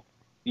Keuchel,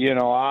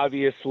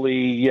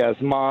 obviously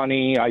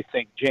Yasmani. I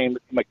think James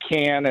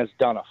McCann has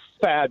done a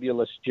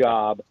fabulous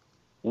job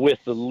with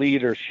the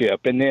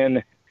leadership. And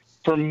then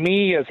for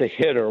me as a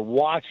hitter,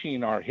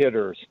 watching our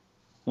hitters,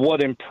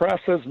 what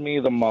impresses me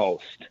the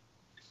most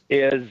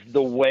is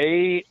the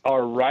way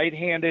our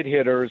right-handed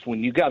hitters,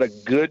 when you got a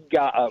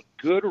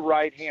good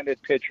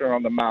right-handed pitcher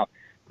on the mound,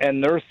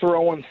 and they're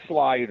throwing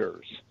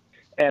sliders,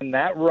 and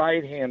that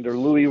right-hander,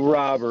 Luis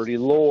Robert,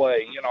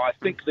 Eloy, I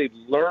think they've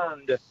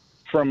learned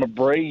from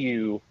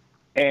Abreu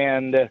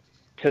and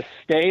to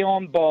stay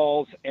on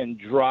balls and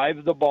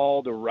drive the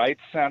ball to right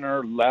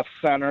center, left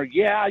center.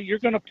 Yeah, you're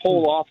going to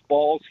pull off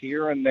balls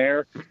here and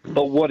there,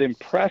 but what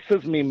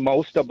impresses me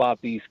most about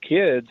these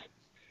kids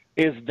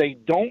is they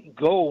don't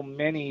go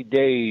many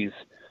days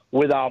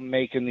without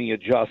making the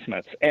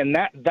adjustments. And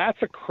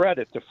that's a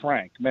credit to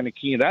Frank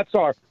Menachino.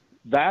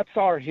 That's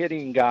our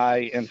hitting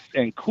guy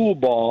and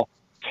Coolball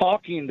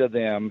talking to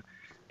them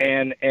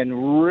and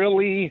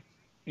really,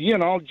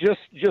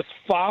 just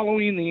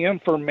following the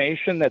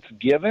information that's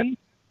given,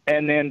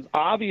 and then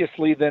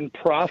obviously then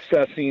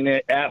processing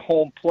it at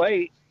home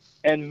plate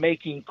and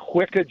making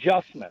quick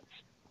adjustments.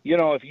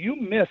 If you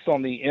miss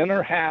on the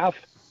inner half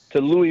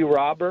to Luis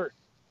Robert,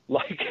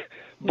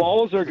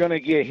 balls are going to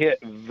get hit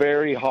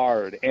very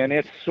hard, and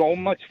it's so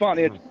much fun.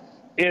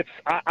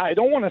 I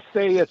don't want to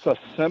say it's a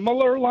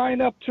similar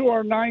lineup to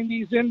our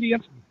 90s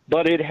Indians,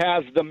 but it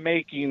has the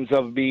makings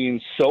of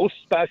being so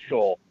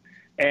special,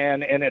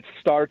 and it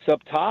starts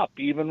up top,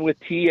 even with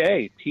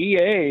TA.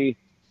 TA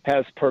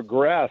has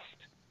progressed,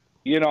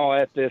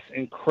 at this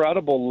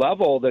incredible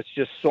level that's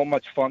just so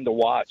much fun to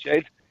watch.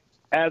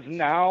 as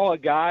now a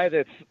guy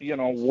that's,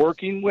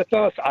 working with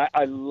us,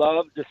 I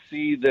love to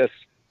see this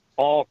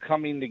all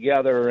coming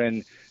together,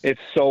 and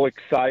it's so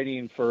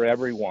exciting for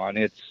everyone.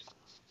 It's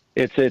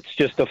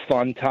just a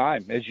fun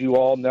time, as you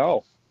all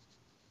know.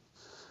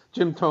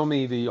 Jim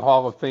Thome, the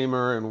Hall of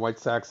Famer and White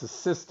Sox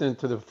assistant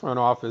to the front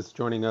office,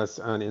 joining us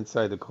on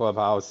Inside the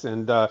Clubhouse.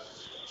 And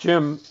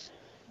Jim,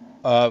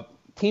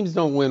 teams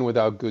don't win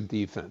without good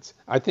defense.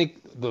 I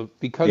think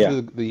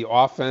because the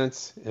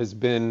offense has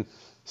been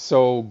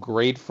so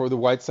great for the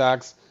White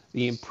Sox,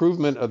 the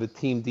improvement of the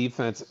team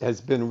defense has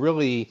been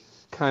really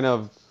kind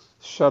of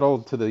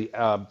shuttled to the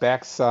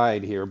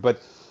backside here.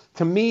 But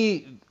to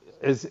me,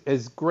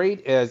 as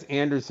great as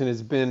Anderson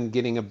has been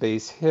getting a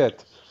base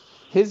hit,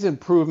 his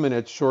improvement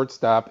at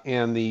shortstop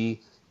and the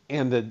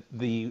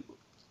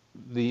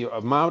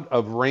amount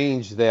of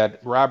range that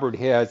Robert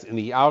has in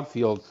the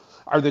outfield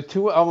are the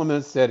two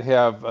elements that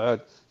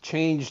have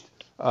changed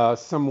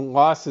some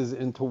losses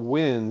into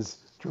wins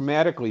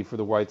dramatically for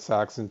the White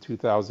Sox in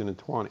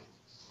 2020.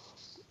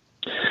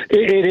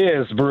 It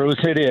is, Bruce.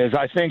 It is.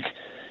 I think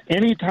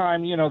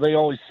anytime, they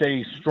always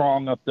say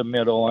strong up the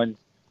middle. And,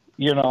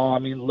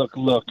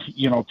 look,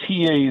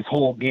 TA's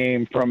whole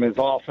game from his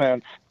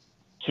offense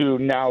to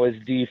now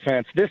his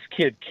defense, this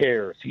kid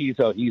cares. He's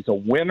a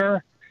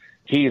winner.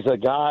 He's a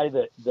guy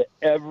that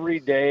every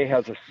day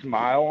has a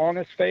smile on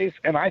his face,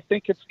 and I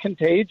think it's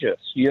contagious.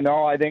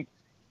 I think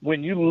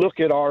when you look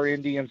at our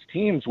Indians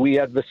teams, we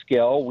had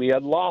Vizquel, we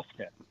had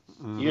Lofton.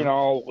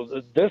 Mm-hmm.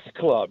 This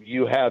club,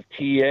 you have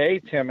TA,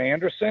 Tim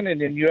Anderson, and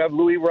then you have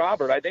Louis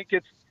Robert. I think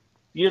it's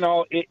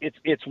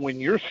when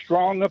you're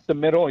strong up the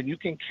middle and you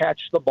can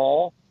catch the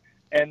ball,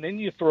 and then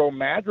you throw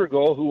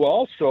Madrigal, who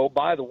also,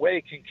 by the way,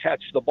 can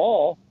catch the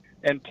ball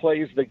and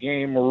plays the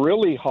game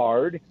really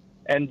hard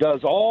and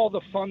does all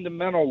the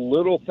fundamental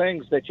little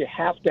things that you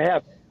have to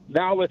have.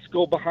 Now let's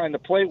go behind the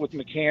plate with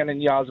McCann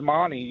and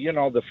Yasmani,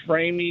 the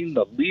framing,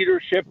 the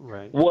leadership.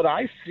 Right. What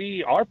I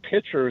see, our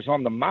pitchers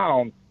on the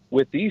mound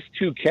with these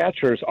two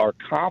catchers are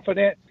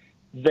confident.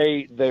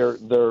 They're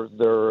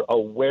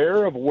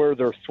aware of where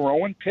they're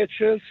throwing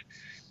pitches,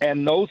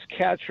 and those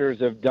catchers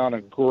have done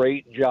a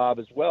great job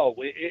as well.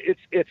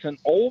 It's an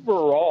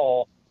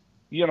overall,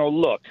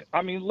 look.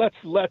 I mean, let's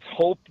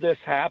hope this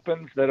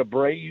happens, that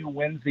Abreu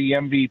wins the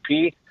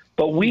MVP.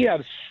 But we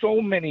have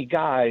so many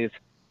guys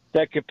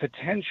that could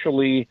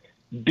potentially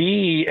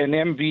be an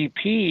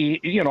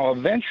MVP.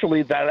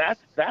 Eventually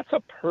that's a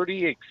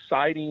pretty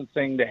exciting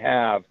thing to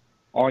have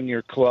on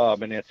your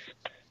club, and it's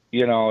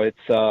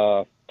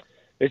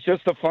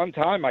just a fun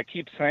time. I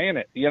keep saying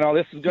it.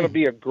 This is going to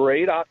be a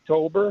great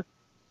October,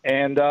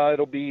 and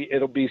it'll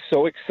be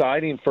so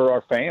exciting for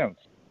our fans.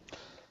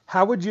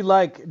 How would you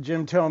like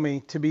Jim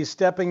Thome to be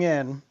stepping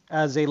in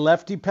as a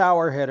lefty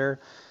power hitter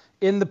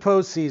in the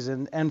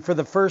postseason, and for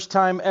the first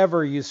time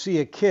ever, you see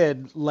a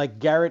kid like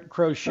Garrett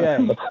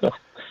Crochet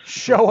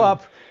show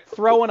up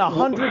throwing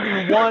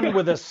 101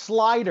 with a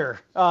slider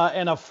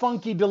and a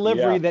funky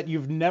delivery that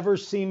you've never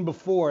seen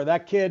before?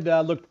 That kid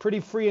looked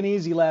pretty free and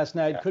easy last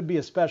night. Could be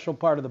a special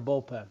part of the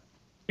bullpen.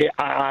 Yeah,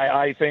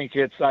 I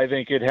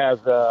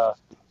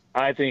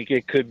think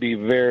it could be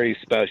very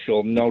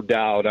special, no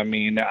doubt. I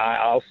mean,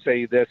 I'll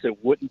say this: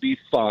 it wouldn't be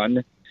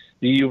fun.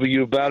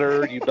 You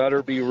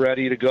better be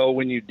ready to go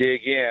when you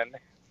dig in,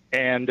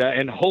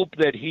 and hope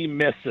that he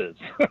misses.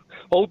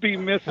 Hope he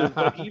misses.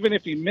 But even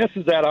if he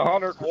misses at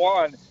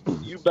 101,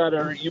 you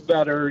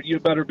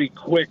better be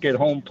quick at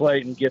home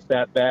plate and get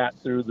that bat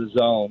through the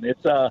zone.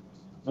 It's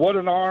what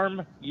an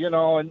arm,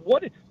 and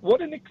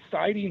what an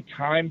exciting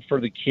time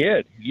for the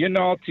kid,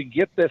 to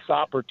get this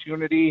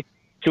opportunity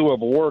to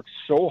have worked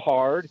so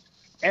hard.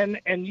 And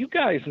you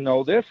guys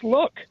know this.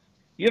 Look,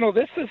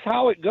 this is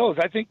how it goes.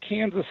 I think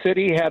Kansas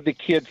City had the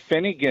kid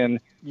Finnegan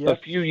a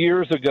few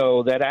years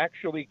ago that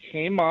actually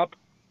came up,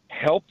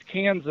 helped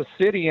Kansas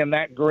City in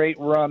that great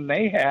run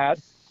they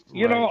had.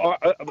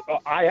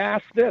 I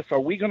asked this: are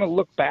we going to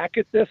look back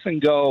at this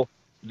and go,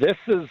 this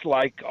is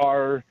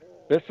our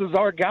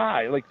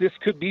guy? Like, this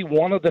could be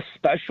one of the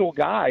special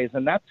guys,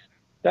 and that's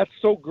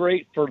so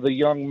great for the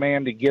young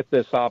man to get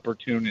this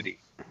opportunity.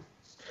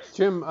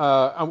 Jim,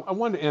 I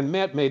wonder, and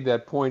Matt made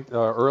that point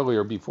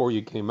earlier before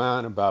you came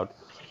on about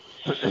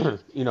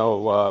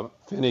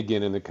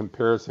Finnegan and the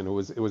comparison. It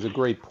was a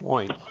great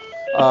point.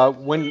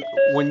 When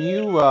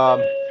you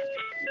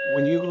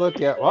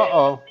look at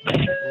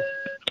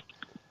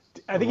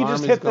I think he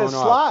just hit the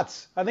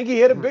slots. I think he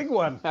hit a big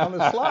one on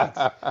the slots.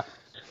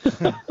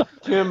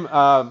 Jim,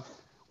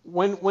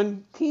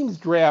 when teams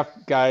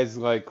draft guys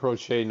like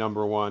Crochet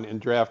 #1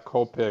 and draft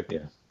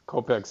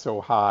Kopech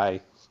so high,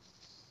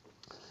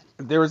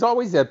 there is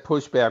always that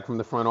pushback from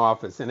the front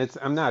office, and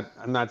I'm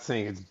not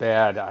saying it's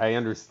bad. I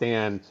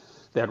understand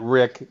that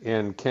Rick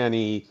and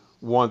Kenny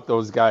want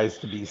those guys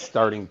to be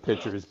starting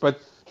pitchers,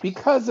 but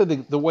because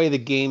of the way the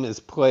game is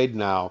played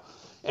now,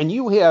 and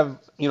you have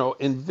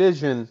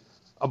envision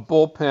a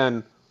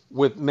bullpen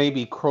with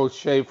maybe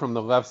Crochet from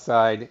the left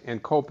side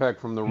and Kopech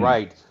from the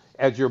right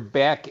as your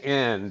back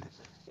end,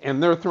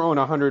 and they're throwing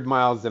 100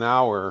 miles an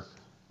hour.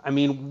 I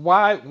mean,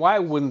 why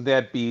wouldn't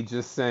that be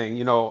just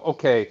saying,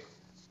 okay,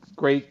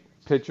 great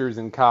pitchers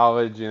in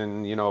college,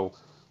 and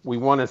we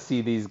want to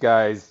see these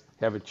guys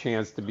have a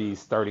chance to be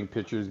starting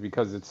pitchers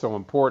because it's so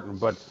important.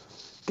 But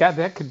God,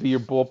 that could be your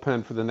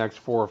bullpen for the next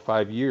 4 or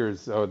 5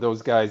 years.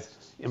 Those guys,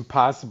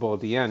 impossible at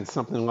the end.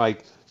 Something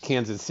like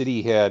Kansas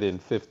City had in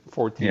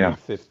 14 and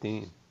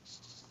 15.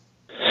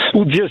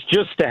 Well,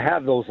 just to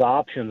have those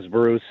options,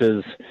 Bruce,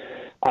 is,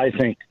 I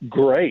think,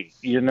 great.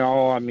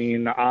 I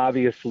mean,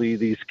 obviously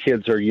these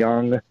kids are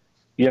young.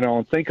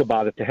 And think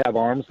about it, to have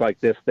arms like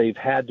this, they've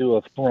had to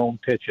have thrown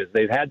pitches.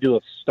 They've had to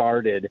have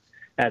started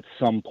at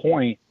some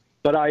point.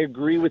 But I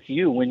agree with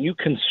you. When you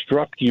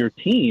construct your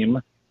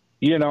team,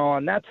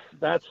 and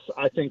that's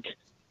I think,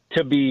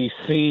 to be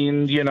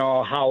seen,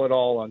 how it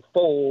all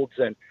unfolds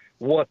and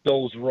what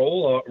those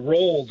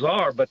roles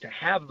are. But to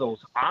have those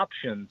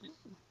options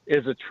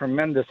is a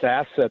tremendous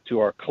asset to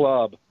our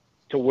club,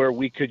 to where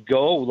we could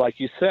go, like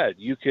you said,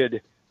 you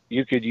could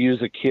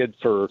use a kid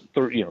for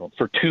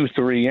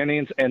 2-3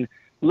 innings. And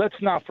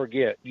let's not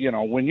forget,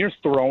 when you're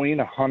throwing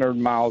 100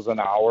 miles an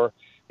hour,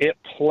 it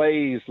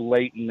plays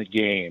late in the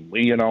game,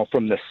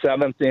 from the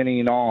 7th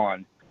inning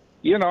on.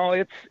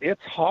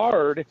 It's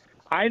hard.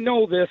 I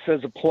know this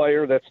as a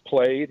player that's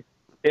played.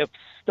 If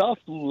stuff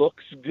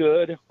looks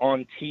good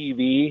on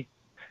TV,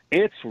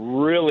 it's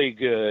really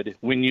good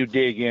when you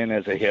dig in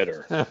as a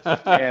hitter.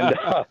 And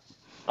that's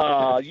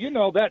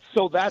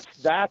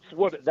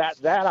what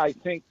I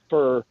think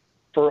for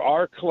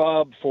our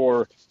club,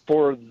 for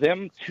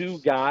them two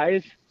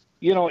guys,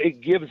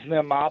 it gives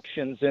them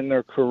options in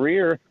their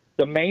career.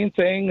 The main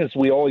thing is,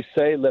 we always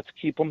say, let's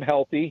keep them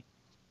healthy,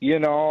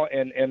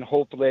 and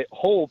hope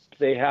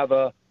they have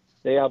a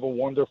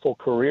wonderful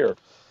career.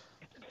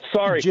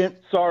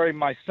 Sorry,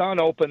 my son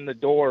opened the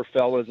door,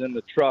 fellas, in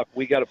the truck.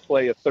 We got to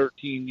play a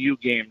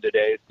 13U game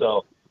today,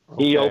 so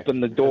he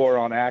opened the door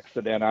on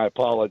accident. I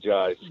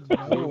apologize.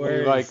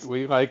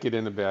 We like it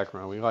in the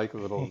background. We like a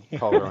little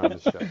color on the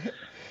show.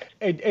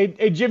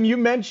 Hey, Jim, you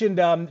mentioned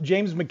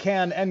James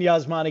McCann and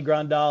Yasmani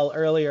Grandal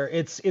earlier.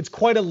 It's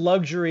quite a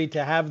luxury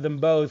to have them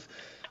both.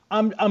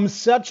 I'm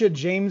such a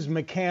James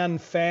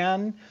McCann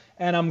fan,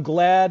 and I'm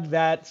glad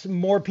that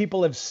more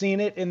people have seen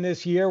it in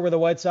this year where the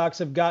White Sox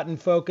have gotten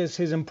focus.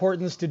 His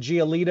importance to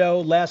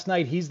Giolito. Last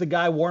night, he's the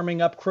guy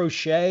warming up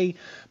Crochet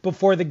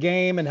before the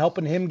game and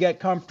helping him get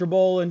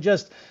comfortable. And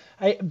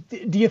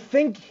do you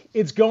think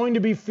it's going to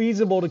be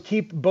feasible to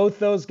keep both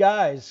those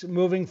guys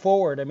moving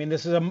forward? I mean,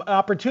 this is an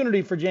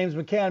opportunity for James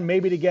McCann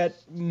maybe to get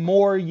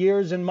more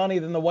years and money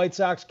than the White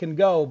Sox can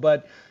go,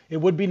 but it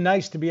would be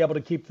nice to be able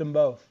to keep them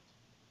both.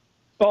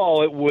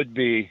 Oh, it would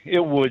be. It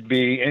would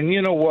be. And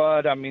you know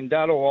what? I mean,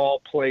 that'll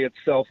all play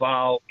itself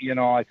out.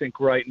 I think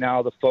right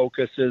now the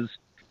focus is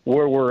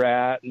where we're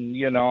at, and,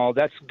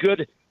 that's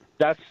good.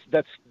 That's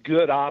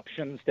good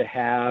options to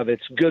have.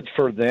 It's good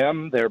for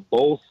them. They're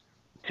both,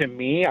 to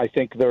me, I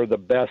think they're the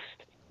best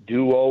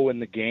duo in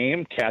the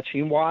game,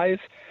 catching-wise.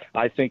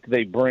 I think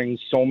they bring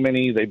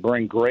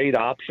great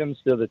options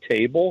to the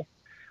table.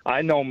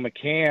 I know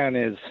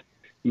McCann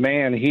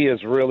he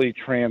has really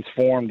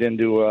transformed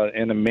into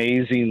an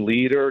amazing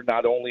leader,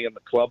 not only in the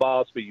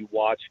clubhouse, but you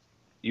watch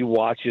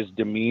his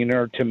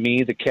demeanor. To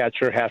me, the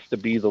catcher has to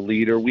be the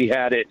leader. We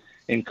had it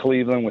in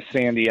Cleveland with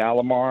Sandy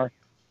Alomar.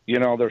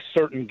 There's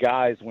certain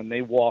guys, when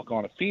they walk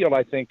on a field,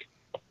 I think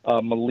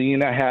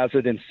Molina has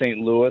it in St.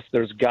 Louis.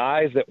 There's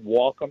guys that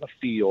walk on the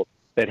field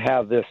that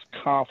have this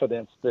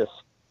confidence, this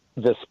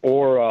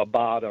aura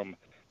about them,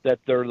 that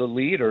they're the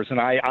leaders.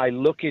 And I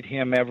look at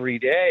him every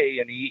day,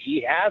 and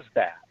he has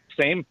that.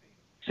 Same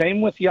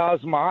with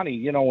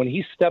Yasmani. When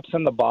he steps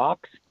in the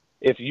box,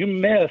 if you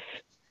miss,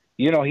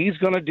 he's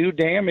going to do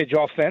damage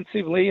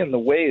offensively, and the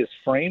way his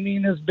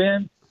framing has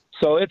been.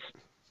 So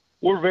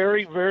we're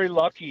very, very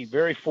lucky,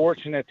 very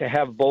fortunate to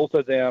have both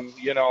of them,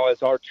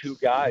 as our two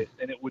guys,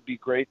 and it would be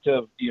great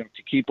to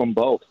keep them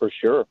both for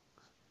sure.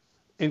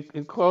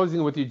 In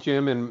closing with you,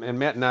 Jim, and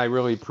Matt and I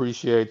really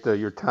appreciate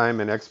your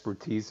time and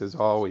expertise as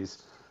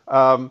always.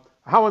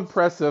 How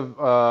impressive,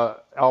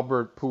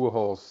 Albert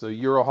Pujols. So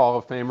you're a Hall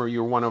of Famer.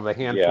 You're one of a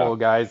handful of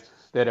guys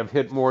that have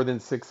hit more than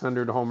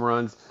 600 home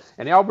runs.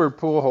 And Albert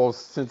Pujols,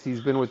 since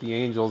he's been with the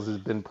Angels, has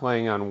been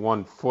playing on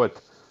one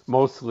foot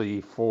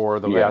mostly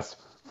for the last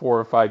 4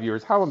 or 5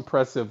 years. How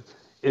impressive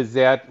is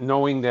that,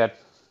 knowing that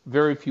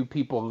very few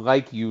people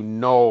like you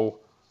know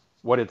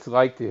what it's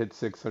like to hit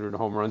 600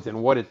 home runs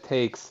and what it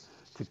takes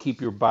to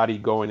keep your body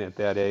going at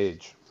that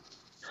age?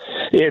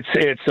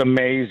 It's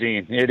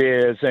amazing. It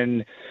is.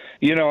 And,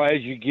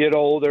 as you get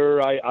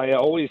older, I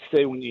always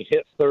say when you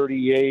hit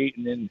 38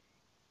 and then,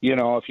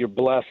 if you're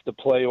blessed to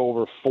play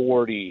over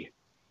 40,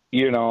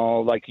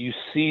 like you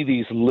see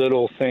these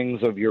little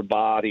things of your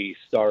body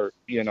start,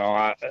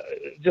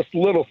 just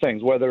little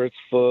things, whether it's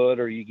foot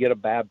or you get a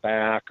bad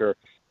back or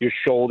your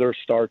shoulder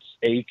starts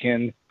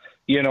aching.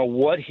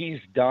 What he's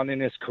done in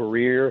his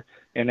career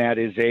and at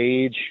his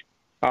age,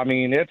 I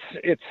mean, I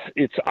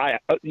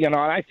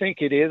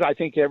think it is. I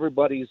think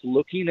everybody's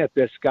looking at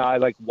this guy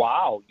like,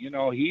 wow,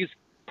 he's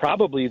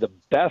probably the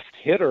best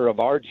hitter of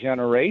our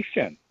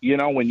generation. You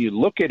know, when you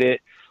look at it,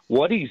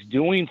 what he's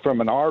doing from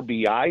an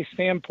RBI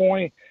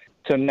standpoint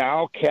to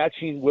now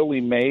catching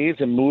Willie Mays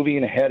and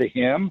moving ahead of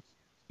him.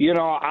 You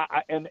know,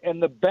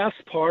 and the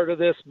best part of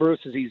this,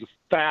 Bruce, is he's a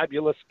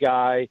fabulous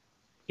guy.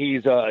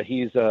 He's a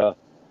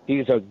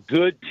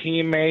good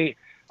teammate.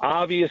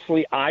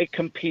 Obviously, I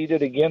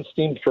competed against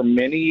him for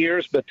many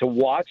years, but to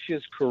watch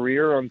his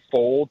career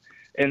unfold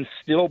and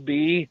still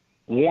be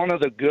one of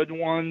the good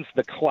ones,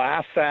 the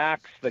class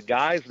acts, the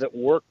guys that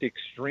worked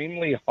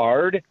extremely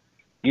hard,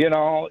 you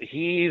know,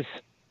 he's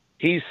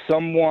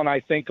someone I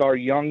think our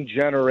young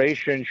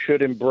generation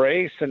should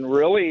embrace. And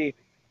really,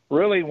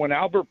 when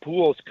Albert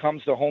Pujols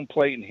comes to home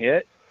plate and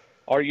hit,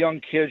 our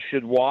young kids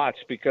should watch,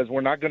 because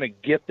we're not going to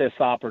get this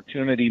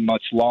opportunity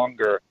much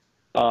longer.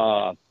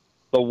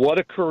 But what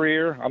a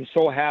career. I'm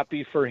so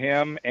happy for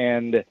him,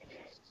 and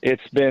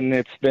it's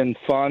been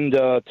fun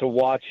to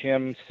watch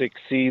him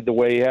succeed the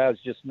way he has,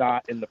 just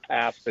not in the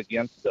past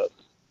against us.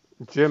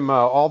 Jim,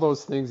 all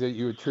those things that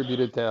you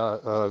attributed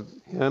to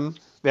him,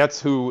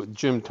 that's who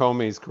Jim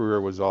Thome's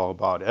career was all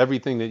about.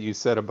 Everything that you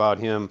said about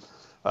him,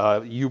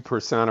 you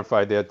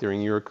personified that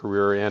during your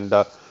career. And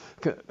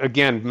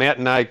again, Matt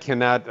and I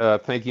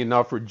cannot thank you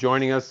enough for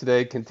joining us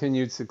today.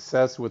 Continued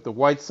success with the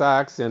White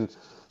Sox and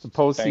the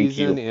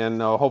postseason,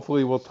 and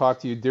hopefully we'll talk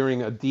to you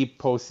during a deep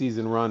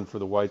postseason run for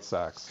the White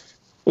Sox.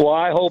 Well,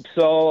 I hope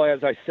so.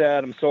 As I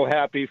said, I'm so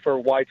happy for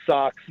White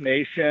Sox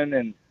Nation,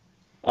 and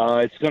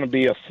it's going to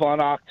be a fun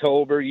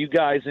October. You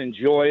guys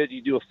enjoy it.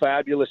 You do a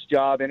fabulous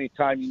job.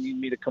 Anytime you need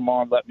me to come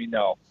on, let me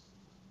know.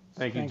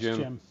 Thanks,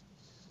 Jim.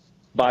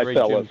 Bye, Great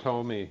fellas. Jim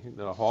Thome,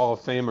 the Hall of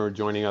Famer,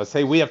 joining us.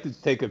 Hey, we have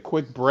to take a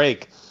quick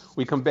break.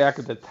 We come back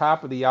at the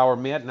top of the hour.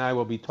 Matt and I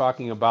will be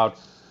talking about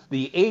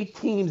the 8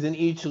 teams in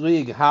each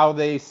league, how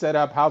they set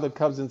up, how the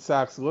Cubs and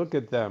Sox look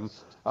at them.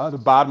 The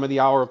bottom of the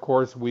hour, of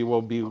course, we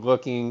will be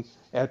looking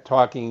at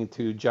talking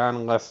to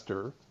Jon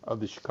Lester of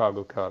the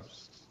Chicago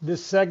Cubs.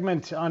 This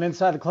segment on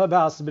Inside the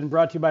Clubhouse has been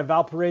brought to you by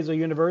Valparaiso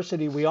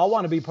University. We all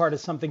want to be part of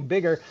something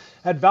bigger.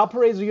 At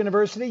Valparaiso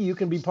University, you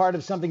can be part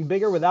of something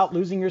bigger without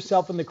losing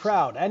yourself in the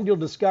crowd, and you'll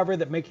discover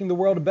that making the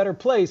world a better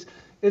place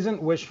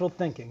isn't wishful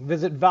thinking.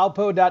 Visit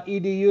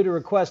valpo.edu to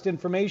request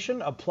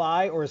information,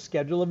 apply, or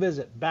schedule a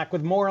visit. Back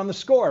with more on The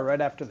Score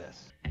right after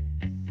this.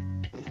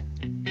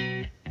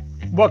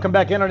 Welcome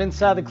back in on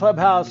Inside the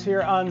Clubhouse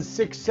here on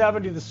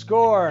 670 The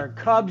Score.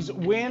 Cubs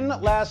win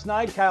last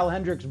night. Kyle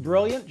Hendricks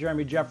brilliant.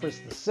 Jeremy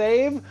Jeffress the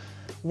save.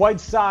 White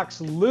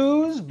Sox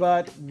lose,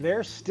 but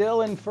they're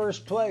still in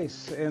first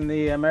place in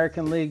the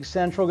American League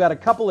Central. Got a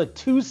couple of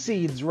 2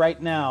 seeds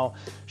right now.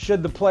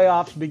 Should the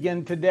playoffs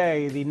begin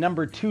today, the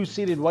number 2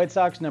 seeded White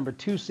Sox, number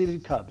 2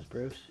 seeded Cubs,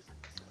 Bruce.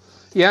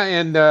 Yeah,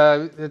 and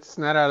it's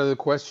not out of the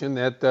question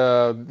that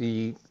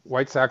the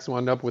White Sox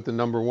wound up with the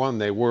number 1.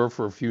 They were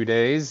for a few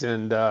days,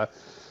 and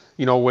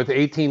with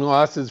 18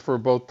 losses for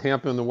both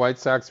Tampa and the White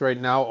Sox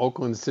right now,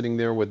 Oakland's sitting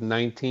there with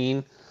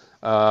 19.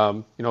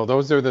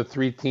 Those are the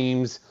 3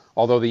 teams.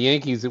 Although the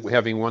Yankees,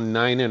 having won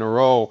 9 in a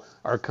row,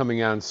 are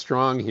coming on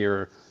strong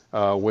here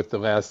with the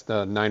last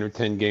 9 or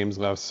 10 games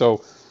left.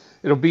 So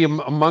it'll be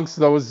amongst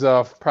those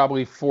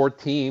probably 4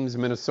 teams.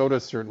 Minnesota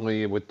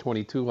certainly with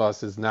 22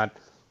 losses, not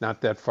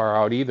that far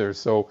out either.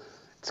 So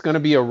it's going to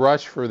be a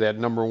rush for that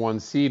number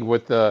 1 seed.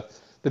 With the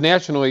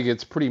National League,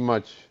 it's pretty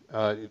much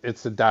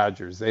it's the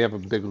Dodgers. They have a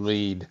big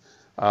lead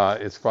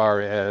as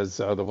far as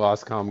the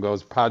loss column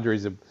goes.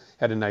 Padres have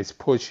had a nice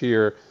push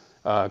here.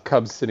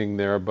 Cubs sitting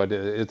there, but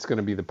it's going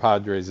to be the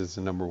Padres as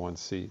the number 1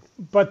 seed.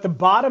 But the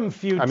bottom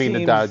few teams...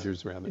 the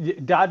Dodgers, rather.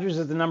 Dodgers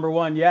is the number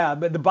 1, yeah.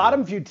 But the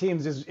bottom few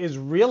teams is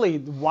really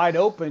wide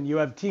open. You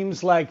have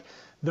teams like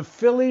the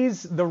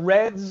Phillies, the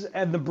Reds,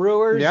 and the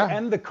Brewers,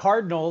 and the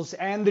Cardinals,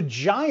 and the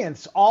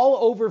Giants, all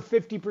over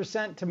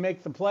 50% to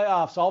make the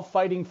playoffs, all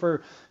fighting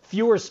for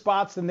fewer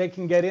spots than they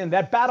can get in.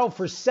 That battle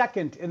for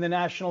second in the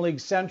National League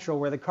Central,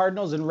 where the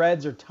Cardinals and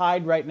Reds are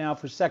tied right now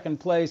for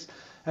second place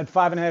at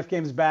 5.5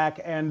 games back,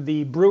 and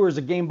the Brewers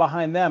a game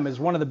behind them, is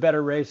one of the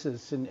better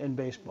races in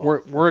baseball.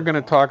 We're going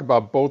to talk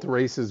about both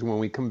races when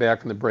we come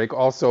back from the break.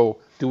 Also,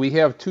 do we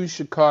have 2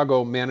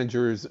 Chicago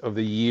Managers of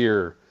the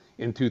Year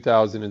in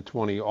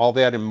 2020? All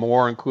that and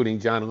more, including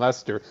Jon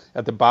Lester,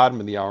 at the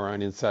bottom of the hour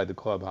on Inside the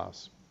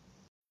Clubhouse.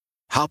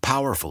 How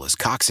powerful is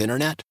Cox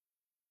Internet?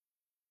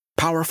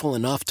 Powerful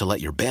enough to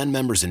let your band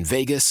members in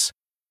Vegas,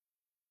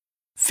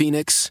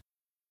 Phoenix,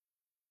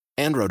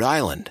 and Rhode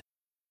Island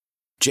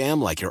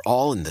jam like you're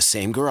all in the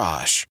same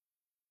garage.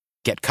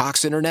 Get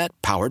Cox Internet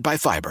powered by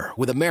fiber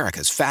with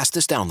America's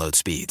fastest download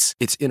speeds.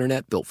 It's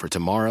internet built for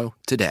tomorrow,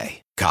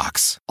 today.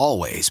 Cox,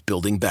 always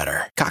building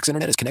better. Cox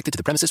Internet is connected to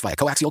the premises via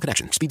coaxial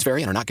connection. Speeds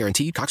vary and are not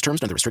guaranteed. Cox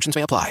terms and other restrictions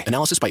may apply.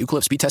 Analysis by Ookla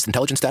of Speed Test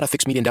Intelligence Data.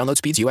 Fixed median download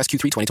speeds. US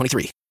Q3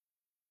 2023.